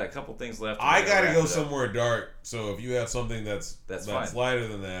 we've got a couple things left. I got to go somewhere dark. So if you have something that's fine. lighter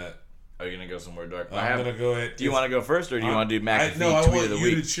than that. Are you going to go somewhere dark? I'm going to go ahead. Do you want to go first or do you want to do McAfee tweet of the week? No, I want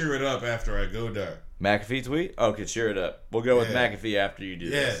you to cheer it up after I go dark. McAfee tweet? Okay, cheer it up. We'll go with McAfee after you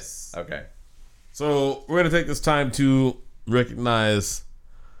do this. Yes. Okay. So we're going to take this time to recognize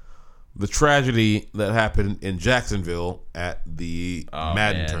the tragedy that happened in Jacksonville at the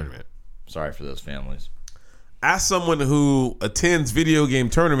Madden tournament. Sorry for those families. As someone who attends video game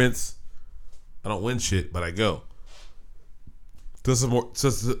tournaments, I don't win shit, but I go to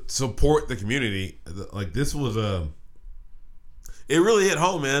support the community. Like, this was it really hit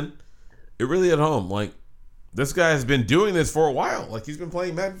home, man. It really hit home. Like, this guy has been doing this for a while. Like, he's been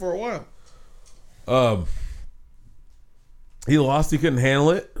playing Madden for a while. He lost. He couldn't handle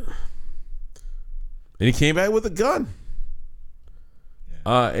it, and he came back with a gun.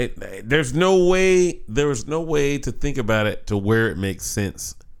 There's no way. There was no way to think about it to where it makes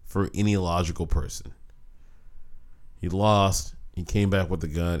sense for any logical person. He lost. He came back with a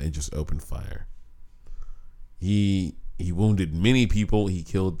gun and just opened fire. He wounded many people. He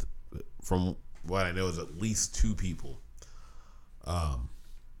killed, from what I know, is at least 2 people.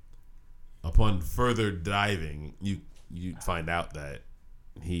 Upon further diving, you find out that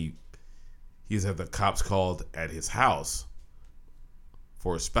he's had the cops called at his house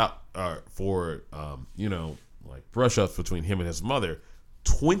for brush ups between him and his mother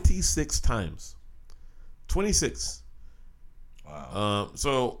 26 times. 26. Wow.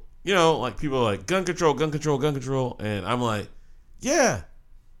 So, like, people are like, gun control, and I'm like, yeah,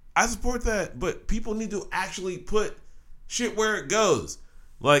 I support that, but people need to actually put shit where it goes.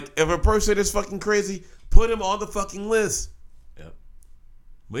 Like, if a person is fucking crazy, put him on the fucking list. Yep.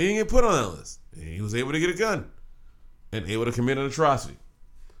 But he didn't get put on that list. And he was able to get a gun and able to commit an atrocity.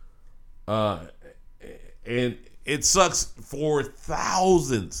 And it sucks for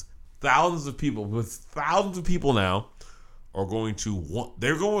thousands of people. With thousands of people now are going to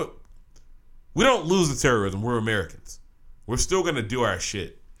we don't lose the terrorism. We're Americans. We're still going to do our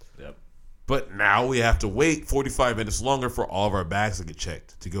shit. Yep. But now we have to wait 45 minutes longer for all of our bags to get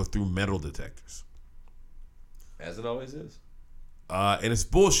checked, to go through metal detectors. As it always is. And it's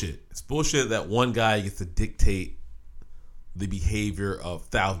bullshit. It's bullshit that one guy gets to dictate the behavior of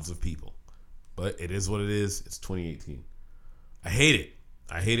thousands of people. But it is what it is. It's 2018. I hate it.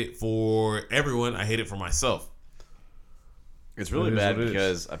 I hate it for everyone. I hate it for myself. It's really bad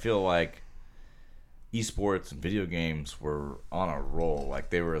because I feel like esports and video games were on a roll. Like,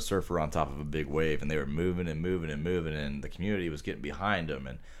 they were a surfer on top of a big wave, and they were moving, and the community was getting behind them,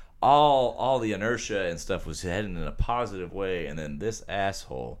 and all the inertia and stuff was heading in a positive way, and then this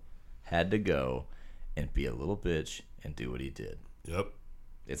asshole had to go and be a little bitch and do what he did. Yep.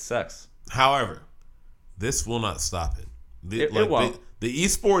 It sucks. However, this will not stop it. It won't. The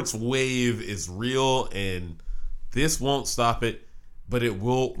esports wave is real, and this won't stop it, but it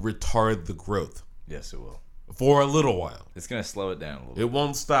will retard the growth. Yes, it will. For a little while. It's going to slow it down a little bit. It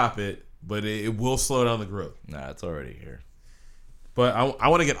won't stop it, but it will slow down the growth. Nah, it's already here. But I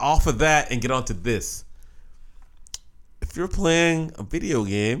want to get off of that and get onto this. If you're playing a video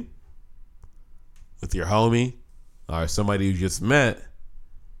game with your homie or somebody you just met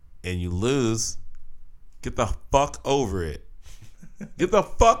and you lose, get the fuck over it. Get the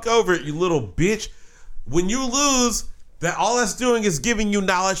fuck over it, you little bitch. When you lose, all that's doing is giving you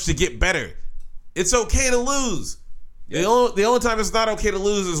knowledge to get better. It's okay to lose. Yeah. The only time it's not okay to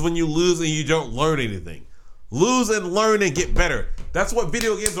lose is when you lose and you don't learn anything. Lose and learn and get better. That's what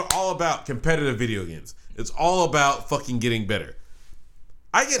video games are all about, competitive video games. It's all about fucking getting better.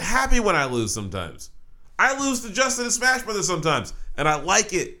 I get happy when I lose sometimes. I lose to Justin in Smash Brothers sometimes, and I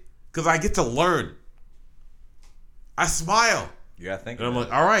like it because I get to learn. I smile. You gotta think. And I'm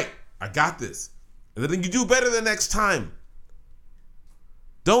like, all right, I got this. And then you do better the next time.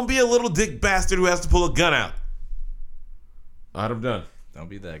 Don't be a little dick bastard who has to pull a gun out. All right, I'm done. Don't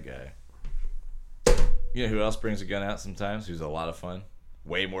be that guy. You know who else brings a gun out sometimes? Who's a lot of fun?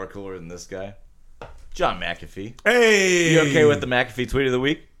 Way more cooler than this guy? John McAfee. Hey! You okay with the McAfee tweet of the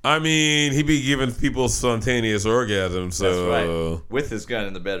week? I mean, he be giving people spontaneous orgasms, so... That's right. With his gun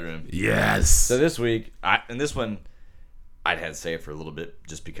in the bedroom. Yes! So this week, and this one, I'd had to say it for a little bit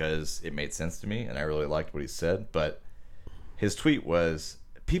just because it made sense to me, and I really liked what he said, but his tweet was,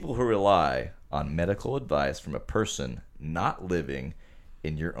 people who rely on medical advice from a person not living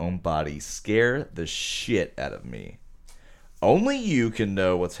in your own body scare the shit out of me. Only you can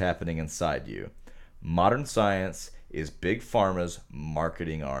know what's happening inside you. Modern science is Big Pharma's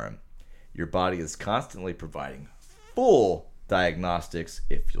marketing arm. Your body is constantly providing full diagnostics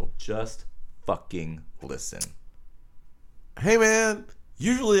if you'll just fucking listen. Hey, man.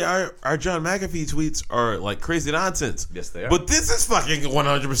 Usually our John McAfee tweets are like crazy nonsense. Yes, they are. But this is fucking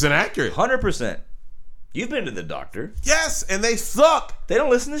 100% accurate. 100%. You've been to the doctor. Yes, and they suck. They don't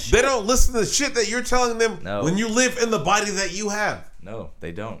listen to shit. They don't listen to the shit that you're telling them No. when you live in the body that you have. No,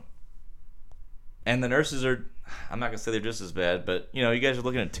 they don't. And the nurses are, I'm not going to say they're just as bad, but, you know, you guys are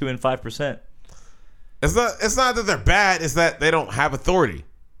looking at 2 and 5%. It's not that they're bad, it's that they don't have authority.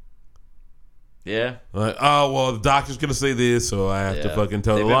 Yeah. Like, oh, well, the doctor's going to say this, so I have to fucking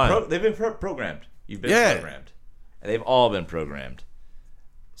toe the line. They've been programmed. You've been Yeah. programmed. And they've all been programmed.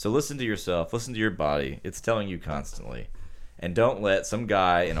 So listen to yourself. Listen to your body. It's telling you constantly. And don't let some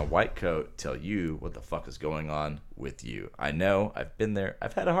guy in a white coat tell you what the fuck is going on with you. I know. I've been there.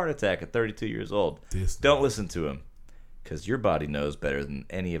 I've had a heart attack at 32 years old. Don't listen to him. Because your body knows better than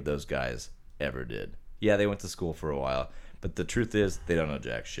any of those guys ever did. Yeah, they went to school for a while. But the truth is, they don't know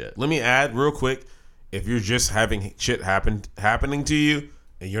jack shit. Let me add real quick. If you're just having shit happening to you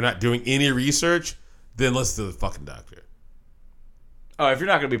and you're not doing any research, then listen to the fucking doctor. Oh, if you're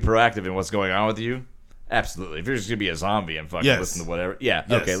not going to be proactive in what's going on with you, absolutely. If you're just going to be a zombie and fucking listen to whatever,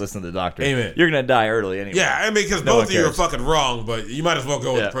 okay, listen to the doctor. Amen. You're going to die early anyway. Yeah, I mean, because both of you are fucking wrong, but you might as well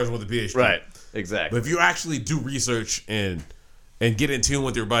go with the person with the PhD. Right, exactly. But if you actually do research and get in tune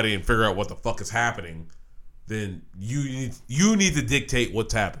with your body and figure out what the fuck is happening, then you need to dictate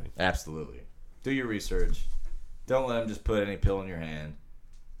what's happening. Absolutely. Do your research. Don't let them just put any pill in your hand.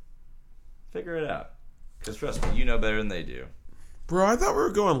 Figure it out. Because trust me, you know better than they do. Bro, I thought we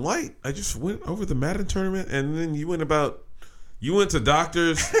were going light. I just went over the Madden tournament, and then you went to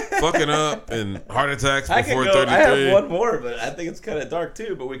doctors fucking up and heart attacks before 33. I have one more, but I think it's kind of dark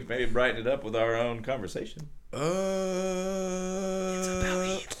too, but we can maybe brighten it up with our own conversation. It's about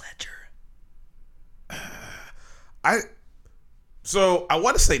Heath Ledger. So I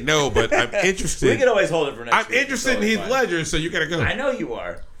want to say no, but I'm interested. We can always hold it for next week. I'm interested in Heath Ledger, so you gotta go. I know you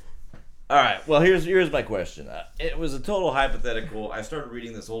are. All right. Well, here's my question. It was a total hypothetical. I started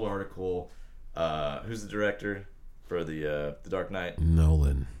reading this old article. Who's the director for the Dark Knight?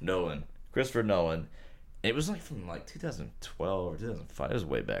 Nolan. Christopher Nolan. It was like from like 2012 or 2005. It was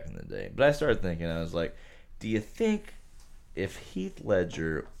way back in the day. But I started thinking. I was like, do you think if Heath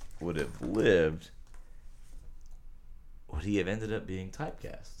Ledger would have lived, would he have ended up being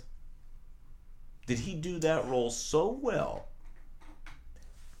typecast? Did he do that role so well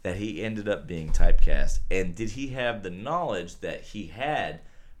that he ended up being typecast? And did he have the knowledge that he had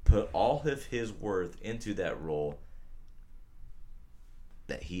put all of his worth into that role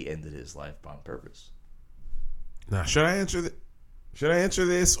that he ended his life on purpose? Now, should I answer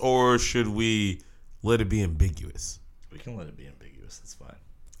this, or should we let it be ambiguous? We can let it be ambiguous. That's fine.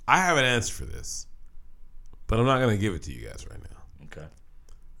 I have an answer for this, but I'm not going to give it to you guys right now. Okay.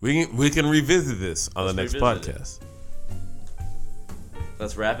 We can revisit this on the next podcast.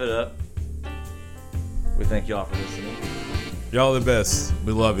 Let's wrap it up. We thank y'all for listening. Y'all the best.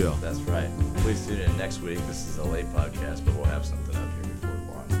 We love y'all. That's right. Please tune in next week. This is a late podcast, but we'll have something up here before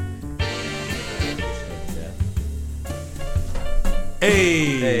long.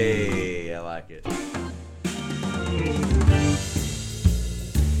 Hey. Hey.